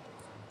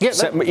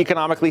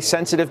 economically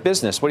sensitive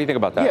business. What do you think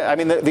about that? Yeah, I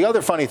mean, the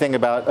other funny thing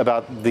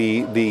about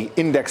the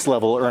index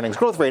level earnings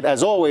growth rate,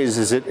 as always,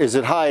 is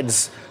it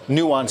hides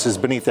nuances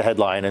beneath the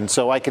headline. And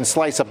so I can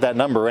slice up that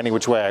number any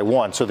which way I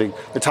want. So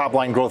the top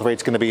line growth rate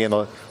is going to be in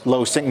the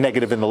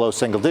negative in the low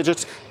single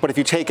digits. But if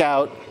you take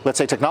out, let's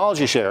say,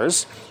 technology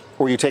shares,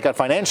 or you take out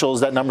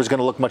financials, that number is going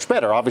to look much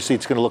better. Obviously,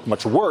 it's going to look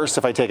much worse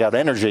if I take out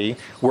energy,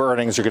 where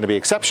earnings are going to be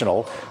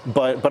exceptional.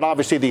 But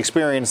obviously, the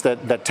experience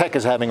that tech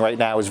is having right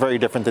now is very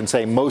different than,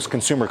 say, most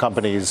consumer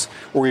companies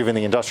or even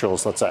the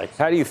industrials, let's say.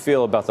 How do you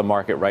feel about the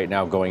market right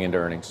now going into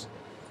earnings?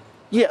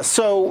 Yeah,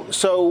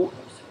 so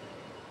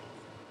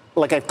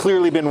like, I've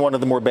clearly been one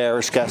of the more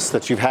bearish guests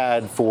that you've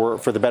had for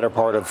the better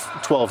part of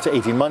 12 to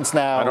 18 months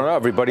now. I don't know.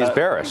 Everybody's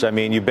bearish. I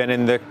mean, you've been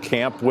in the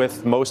camp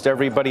with most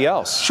everybody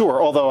else.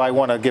 Sure, although I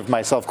want to give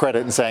myself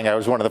credit in saying I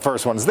was one of the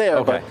first ones there.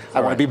 Okay. But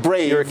I want to be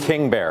brave. You're a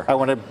king bear. I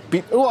want to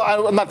be,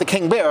 well, I'm not the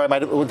king bear.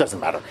 It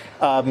doesn't matter.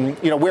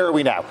 Where are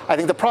we now? I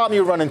think the problem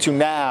you run into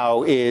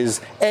now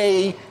is,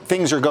 A,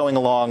 things are going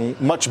along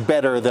much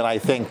better than I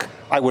think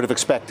I would have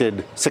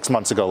expected 6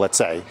 months ago, let's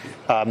say.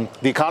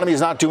 The economy is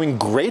not doing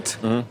great,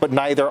 but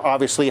neither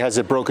obviously has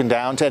it broken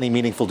down to any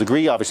meaningful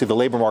degree. Obviously, the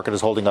labor market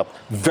is holding up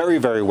very,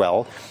 very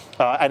well.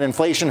 And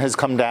inflation has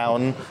come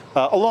down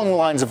along the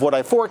lines of what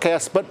I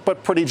forecast,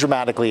 but pretty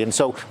dramatically. And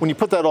so when you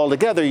put that all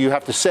together, you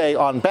have to say,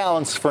 on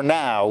balance for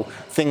now,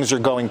 things are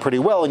going pretty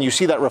well. And you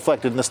see that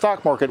reflected in the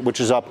stock market,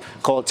 which is up,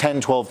 call it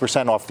 10,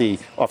 12% off the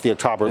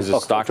October. Is the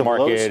stock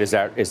market,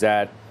 is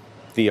that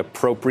the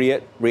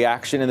appropriate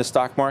reaction in the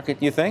stock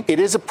market, you think? It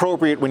is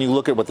appropriate when you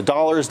look at what the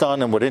dollar has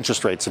done and what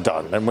interest rates have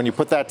done. And when you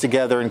put that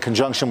together in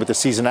conjunction with the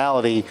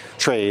seasonality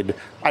trade,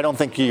 I don't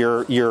think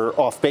you're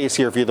off base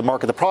here if you're the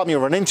market. The problem you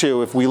run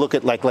into, if we look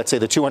at, like, let's say,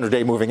 the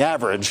 200-day moving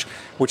average,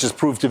 which has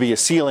proved to be a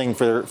ceiling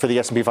for the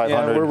S&P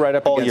 500 we're right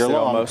up all year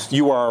long, almost.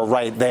 You are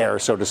right there,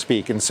 so to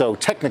speak. And so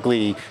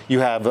technically, you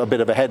have a bit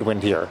of a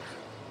headwind here.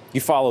 You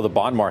follow the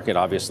bond market,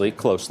 obviously,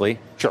 closely.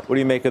 Sure. What do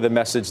you make of the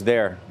message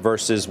there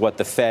versus what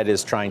the Fed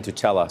is trying to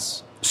tell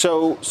us?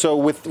 So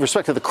with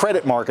respect to the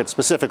credit market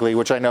specifically,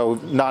 which I know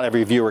not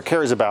every viewer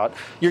cares about,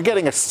 you're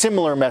getting a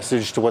similar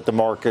message to what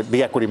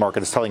the equity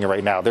market is telling you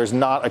right now. There's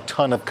not a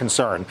ton of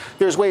concern.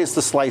 There's ways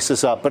to slice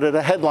this up, but at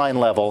a headline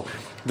level,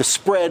 the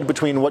spread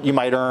between what you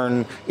might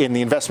earn in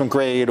the investment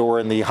grade or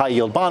in the high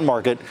yield bond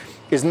market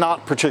is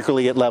not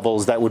particularly at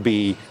levels that would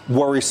be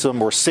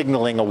worrisome or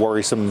signaling a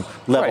worrisome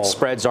level. Right,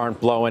 spreads aren't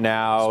blowing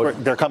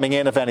out. They're coming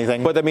in, if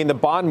anything. But, I mean, the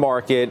bond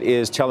market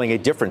is telling a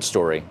different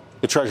story.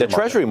 The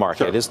Treasury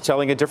market is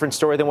telling a different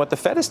story than what the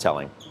Fed is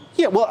telling.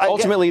 Yeah, well,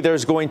 ultimately, they're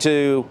going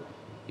to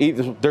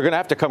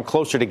have to come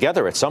closer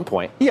together at some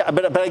point. Yeah,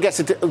 but I guess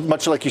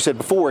much like you said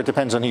before, it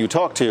depends on who you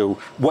talk to.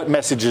 What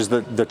messages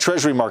the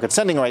Treasury market's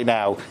sending right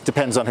now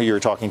depends on who you're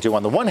talking to.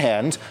 On the one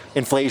hand,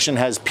 inflation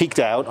has peaked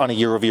out on a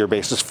year-over-year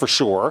basis for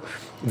sure.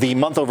 The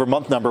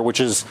month-over-month number, which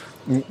is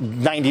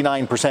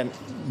 99%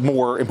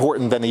 more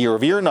important than the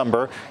year-over-year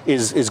number,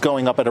 is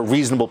going up at a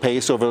reasonable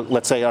pace over,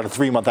 let's say, on a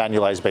 3-month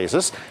annualized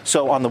basis.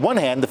 So on the one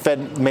hand, the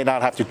Fed may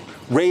not have to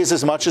raise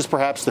as much as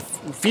perhaps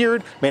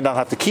feared, may not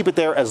have to keep it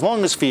there as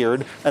long as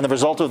feared, and the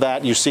result of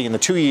that you see in the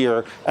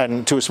 2-year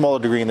and to a smaller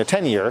degree in the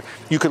 10-year.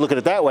 You could look at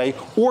it that way,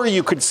 or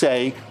you could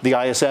say the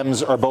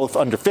ISMs are both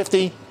under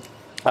 50.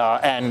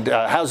 And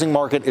housing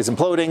market is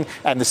imploding,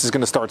 and this is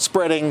going to start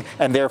spreading,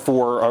 and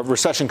therefore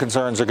recession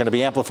concerns are going to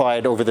be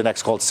amplified over the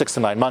next, 6 to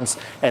 9 months,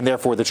 and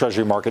therefore the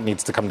Treasury market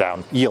needs to come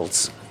down.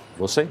 Yields.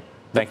 We'll see.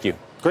 Thank you.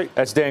 Great.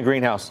 That's Dan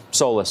Greenhaus,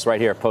 Solus, right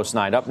here, Post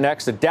 9. Up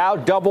next, the Dow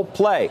double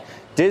play.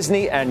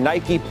 Disney and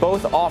Nike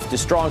both off to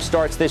strong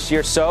starts this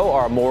year, so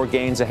are more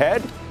gains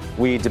ahead?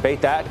 We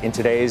debate that in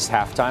today's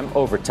Halftime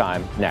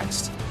Overtime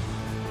next.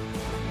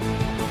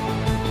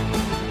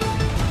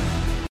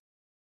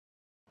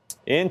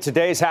 In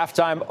today's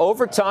Halftime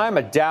Overtime,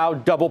 a Dow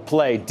double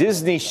play.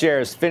 Disney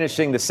shares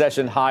finishing the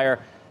session higher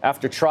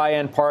after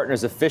Trian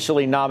Partners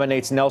officially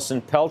nominates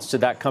Nelson Peltz to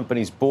that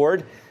company's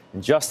board.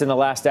 And just in the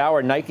last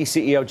hour, Nike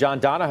CEO John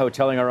Donahoe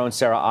telling our own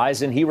Sarah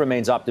Eisen he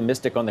remains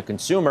optimistic on the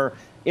consumer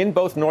in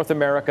both North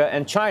America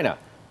and China.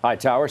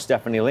 Hightower,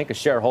 Stephanie Link, a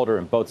shareholder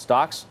in both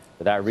stocks.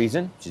 For that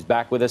reason, she's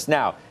back with us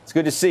now. It's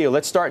good to see you.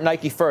 Let's start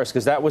Nike first,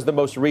 because that was the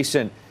most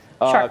recent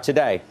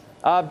today.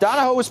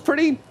 Donahoe was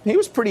pretty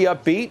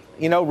upbeat,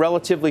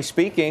 relatively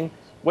speaking.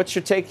 What's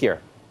your take here?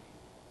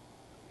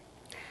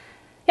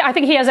 Yeah, I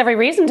think he has every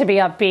reason to be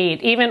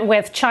upbeat. Even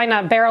with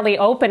China barely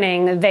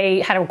opening,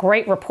 they had a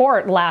great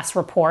last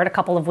report a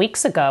couple of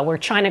weeks ago, where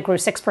China grew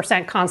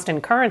 6%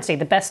 constant currency,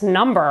 the best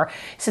number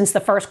since the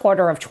first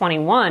quarter of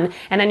 21.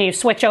 And then you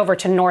switch over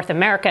to North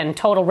America and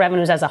total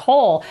revenues as a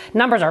whole,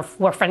 numbers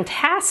were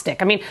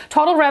fantastic. I mean,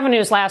 total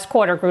revenues last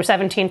quarter grew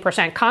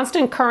 17%,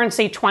 constant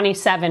currency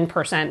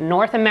 27%,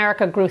 North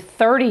America grew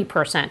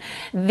 30%.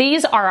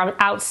 These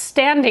are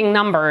outstanding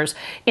numbers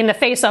in the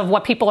face of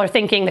what people are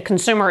thinking the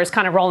consumer is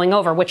kind of rolling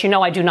over. consumer, which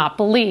I do not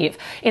believe.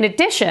 In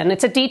addition,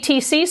 it's a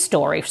DTC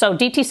story. So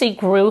DTC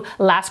grew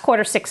last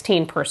quarter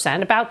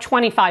 16%, about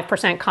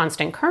 25%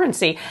 constant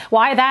currency.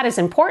 Why that is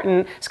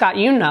important, Scott,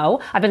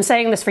 I've been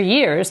saying this for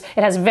years.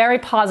 It has very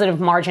positive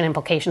margin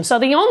implications. So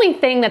the only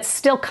thing that's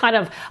still kind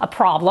of a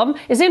problem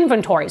is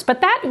inventories.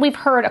 But that we've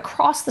heard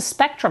across the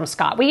spectrum,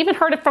 Scott. We even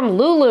heard it from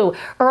Lulu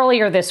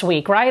earlier this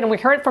week, right? And we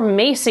heard it from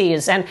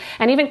Macy's and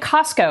even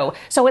Costco.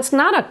 So it's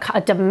not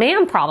a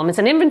demand problem. It's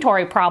an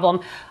inventory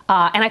problem.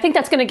 And I think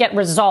that's going to get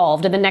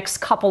resolved in the next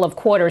couple of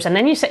quarters. And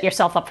then you set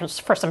yourself up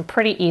for some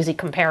pretty easy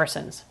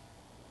comparisons.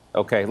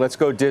 Okay, let's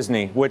go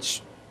Disney,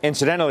 which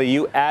incidentally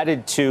you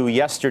added to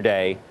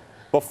yesterday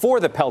before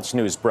the Peltz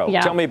news broke.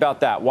 Yeah. Tell me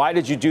about that. Why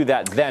did you do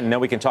that then? And then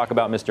we can talk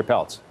about Mr.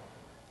 Peltz.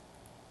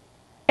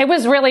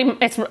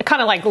 It's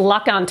kind of like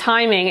luck on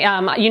timing.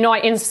 I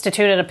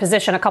instituted a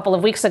position a couple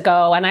of weeks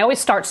ago, and I always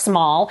start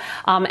small.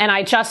 And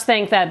I just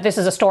think that this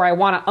is a store I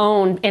want to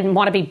own and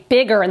want to be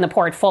bigger in the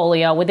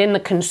portfolio within the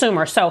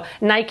consumer. So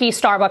Nike,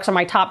 Starbucks are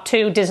my top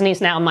two.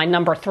 Disney's now my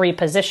number 3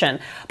 position.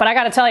 But I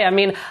got to tell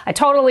you, I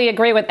totally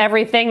agree with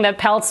everything that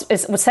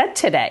Peltz was said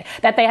today,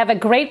 that they have a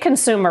great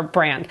consumer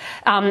brand.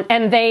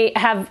 And they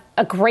have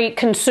a great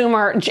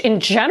consumer in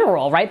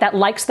general, right? That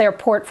likes their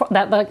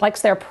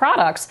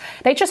products.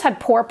 They just had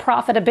poor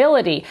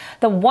profitability.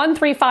 The 1,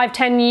 3, 5,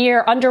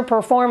 10-year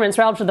underperformance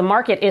relative to the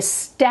market is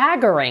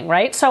staggering,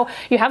 right? So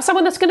you have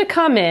someone that's going to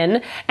come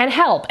in and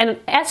help. And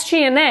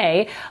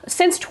SG&A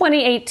since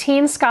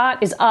 2018,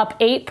 Scott, is up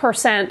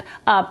 8%,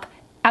 up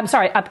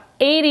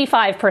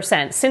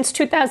 85% since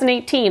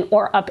 2018,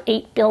 or up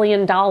 $8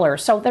 billion.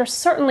 So there's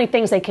certainly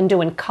things they can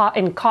do in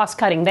cost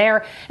cutting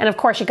there. And of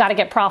course, you got to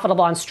get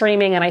profitable on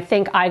streaming. And I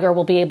think Iger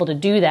will be able to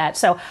do that.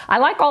 So I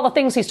like all the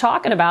things he's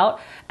talking about.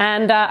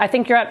 And I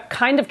think you're at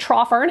kind of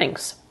trough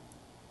earnings.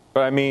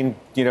 But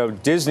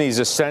Disney's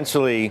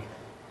essentially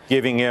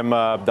giving him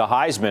the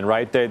Heisman,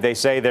 right? They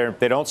say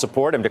they don't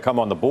support him to come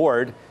on the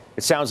board.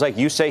 It sounds like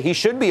you say he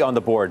should be on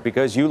the board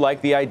because you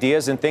like the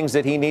ideas and things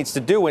that he needs to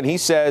do. And he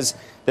says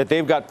that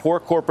they've got poor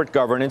corporate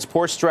governance,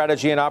 poor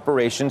strategy and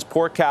operations,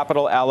 poor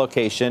capital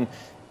allocation,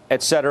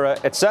 et cetera,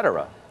 et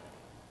cetera.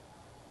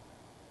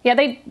 Yeah,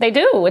 they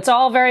do. It's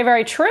all very,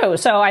 very true.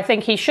 So I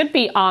think he should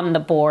be on the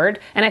board,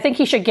 and I think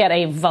he should get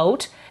a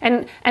vote.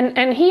 And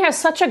he has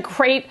such a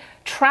great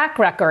track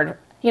record.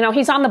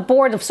 He's on the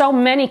board of so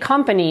many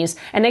companies,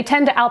 and they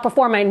tend to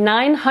outperform by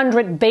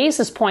 900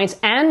 basis points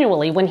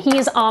annually when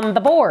he's on the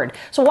board.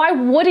 So why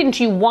wouldn't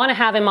you want to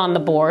have him on the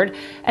board?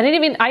 And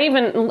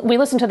we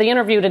listened to the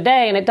interview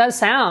today, and it does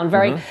sound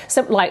very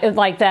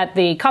like that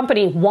the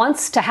company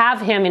wants to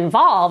have him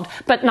involved,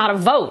 but not a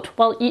vote.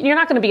 Well, you're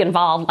not going to be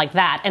involved like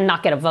that and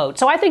not get a vote.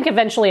 So I think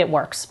eventually it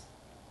works.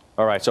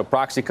 All right. So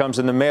proxy comes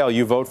in the mail.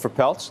 You vote for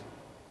Peltz?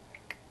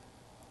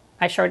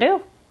 I sure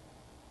do.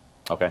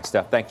 Okay,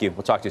 Steph, thank you.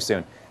 We'll talk to you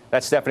soon.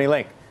 That's Stephanie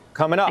Link.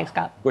 Coming up, thanks,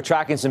 Scott. We're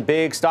tracking some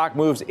big stock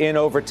moves in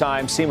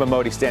overtime. Seema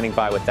Modi standing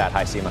by with that.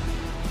 Hi, Seema.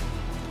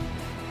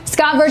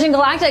 Scott, Virgin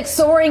Galactic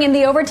soaring in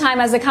the overtime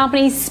as the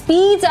company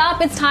speeds up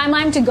its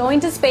timeline to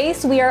going to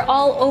space. We are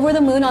all over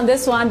the moon on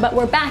this one, but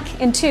we're back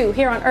in 2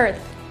 here on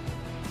Earth.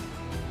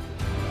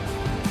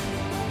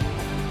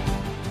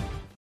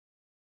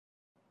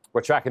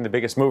 We're tracking the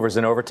biggest movers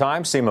in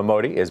overtime. Seema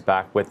Modi is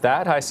back with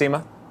that. Hi,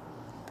 Seema.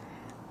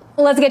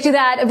 Let's get to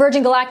that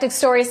Virgin Galactic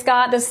story,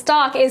 Scott. The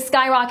stock is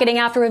skyrocketing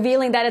after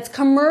revealing that its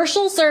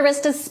commercial service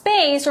to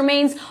space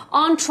remains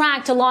on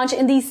track to launch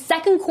in the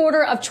second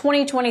quarter of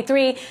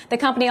 2023. The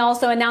company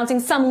also announcing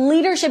some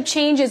leadership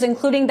changes,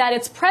 including that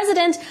its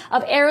president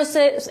of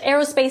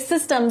aerospace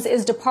systems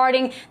is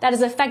departing. That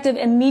is effective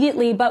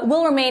immediately, but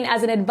will remain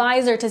as an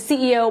advisor to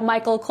CEO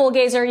Michael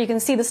Colgazer. You can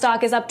see the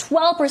stock is up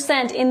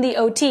 12% in the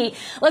OT.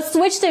 Let's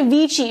switch to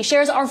Vici.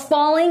 Shares are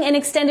falling in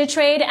extended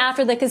trade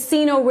after the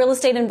Casino Real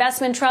Estate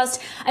Investment Trust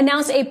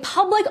announced a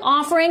public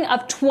offering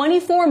of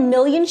 24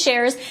 million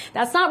shares.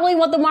 That's not really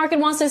what the market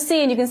wants to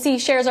see, and you can see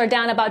shares are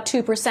down about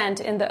 2%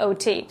 in the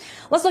OT.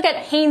 Let's look at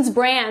Hanes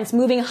Brands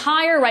moving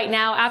higher right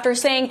now after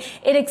saying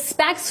it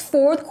expects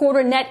fourth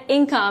quarter net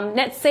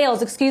sales,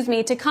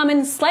 to come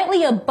in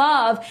slightly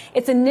above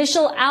its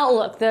initial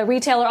outlook. The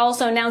retailer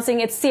also announcing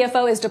its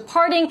CFO is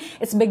departing.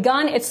 It's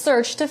begun its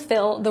search to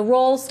fill the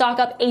role. Stock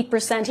up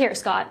 8% here,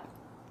 Scott.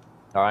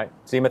 All right.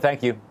 Seema,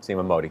 thank you.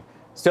 Seema Modi.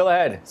 Still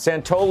ahead,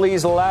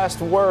 Santoli's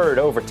last word.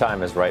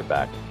 Overtime is right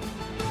back.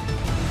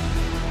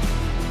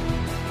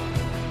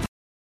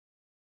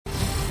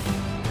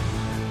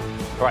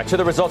 All right, to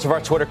the results of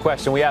our Twitter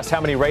question. We asked how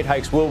many rate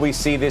hikes will we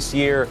see this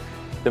year?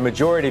 The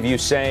majority of you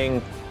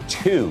saying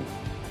 2,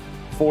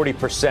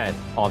 40%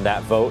 on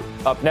that vote.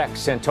 Up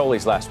next,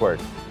 Santoli's last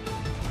word.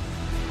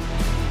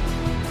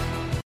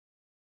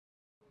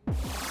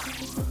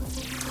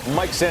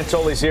 Mike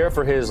Santoli's here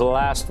for his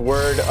last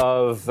word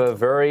of a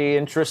very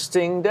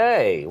interesting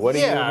day. What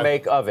do you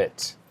make of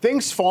it?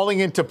 Things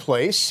falling into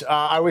place.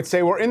 I would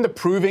say we're in the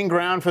proving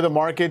ground for the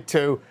market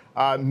to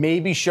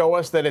maybe show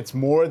us that it's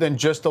more than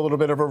just a little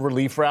bit of a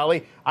relief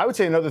rally. I would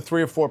say another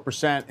 3 or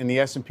 4% in the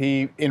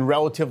S&P in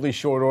relatively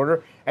short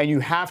order. And you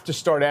have to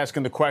start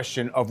asking the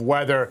question of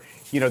whether,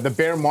 the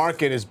bear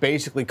market is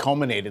basically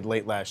culminated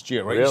late last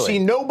year. Right?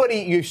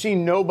 Really? You've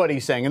seen nobody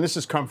saying, and this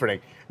is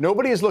comforting,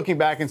 nobody is looking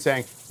back and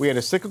saying we had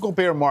a cyclical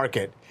bear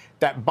market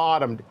that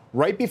bottomed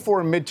right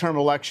before a midterm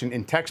election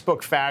in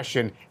textbook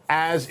fashion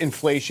as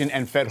inflation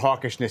and Fed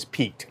hawkishness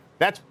peaked.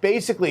 That's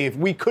basically, if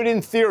we could,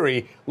 in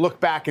theory, look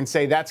back and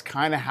say that's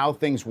kind of how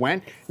things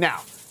went.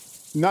 Now,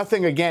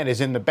 nothing, again, is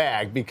in the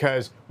bag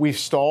because we've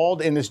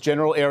stalled in this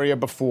general area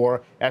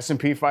before.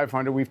 S&P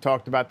 500, we've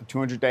talked about the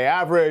 200-day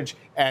average,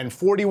 and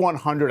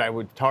 4,100 I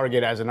would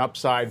target as an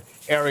upside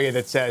area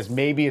that says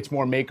maybe it's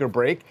more make or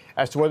break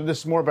as to whether this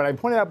is more. But I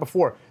pointed out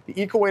before,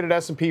 the eco-weighted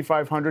S&P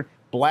 500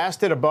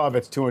 blasted above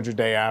its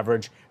 200-day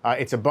average.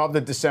 It's above the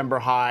December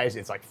highs.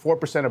 It's like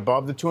 4%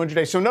 above the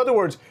 200-day. So in other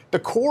words, the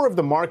core of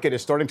the market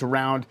is starting to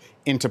round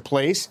into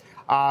place.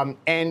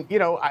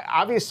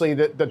 Obviously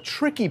the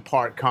tricky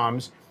part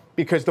comes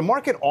because the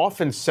market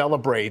often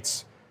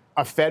celebrates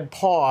a Fed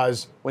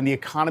pause when the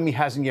economy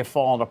hasn't yet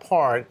fallen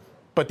apart,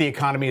 but the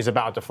economy is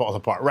about to fall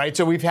apart, right?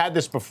 So we've had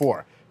this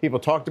before. People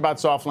talked about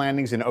soft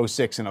landings in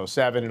 06 and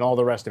 07 and all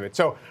the rest of it.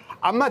 So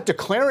I'm not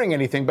declaring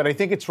anything, but I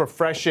think it's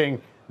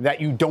refreshing that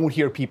you don't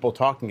hear people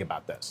talking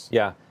about this.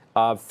 Yeah.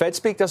 Fed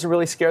speak doesn't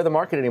really scare the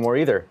market anymore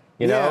either,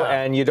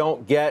 and you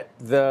don't get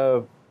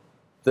the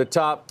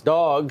top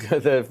dog,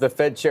 the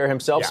Fed chair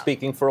himself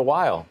speaking for a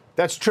while.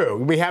 That's true.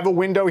 We have a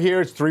window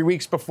here. It's 3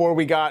 weeks before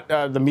we got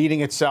the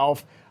meeting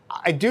itself.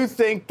 I do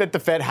think that the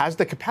Fed has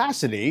the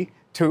capacity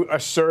to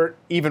assert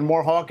even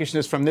more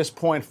hawkishness from this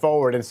point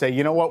forward and say,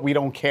 you know what, we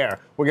don't care.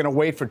 We're going to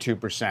wait for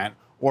 2%.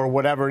 Or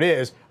whatever it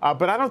is.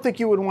 But I don't think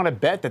you would want to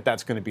bet that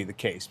that's going to be the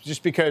case,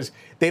 just because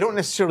they don't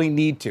necessarily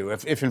need to.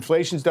 If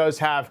inflation does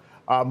have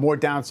more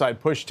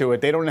downside push to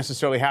it, they don't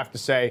necessarily have to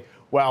say,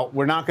 well,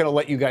 we're not going to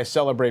let you guys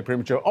celebrate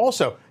premature.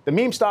 Also, the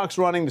meme stocks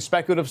running, the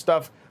speculative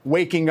stuff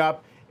waking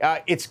up.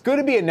 It's going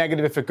to be a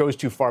negative if it goes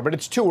too far, but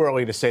it's too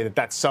early to say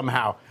that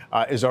somehow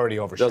is already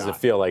overshot. Doesn't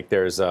feel like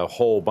there's a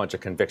whole bunch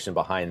of conviction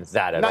behind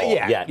that at all. Not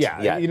yet.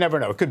 Yeah, you never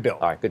know. It could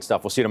build. All right, good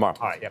stuff. We'll see you tomorrow.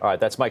 All right, All right,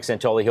 that's Mike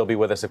Santoli. He'll be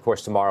with us, of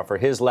course, tomorrow for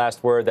his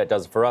last word. That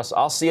does it for us.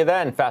 I'll see you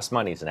then. Fast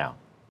Money's now.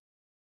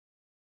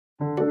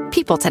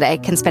 People today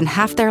can spend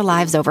half their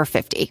lives over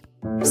 50.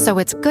 So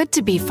it's good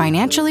to be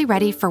financially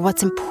ready for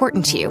what's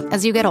important to you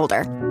as you get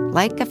older,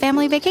 like a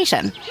family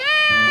vacation.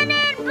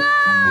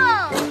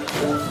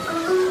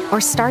 Or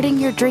starting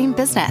your dream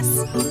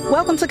business.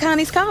 Welcome to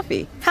Connie's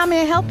Coffee. How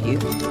may I help you?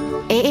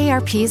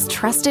 AARP's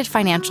trusted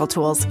financial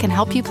tools can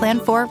help you plan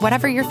for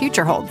whatever your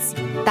future holds.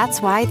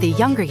 That's why the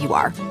younger you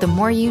are, the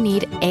more you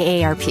need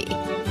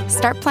AARP.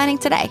 Start planning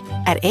today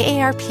at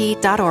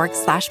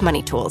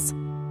aarp.org/moneytools.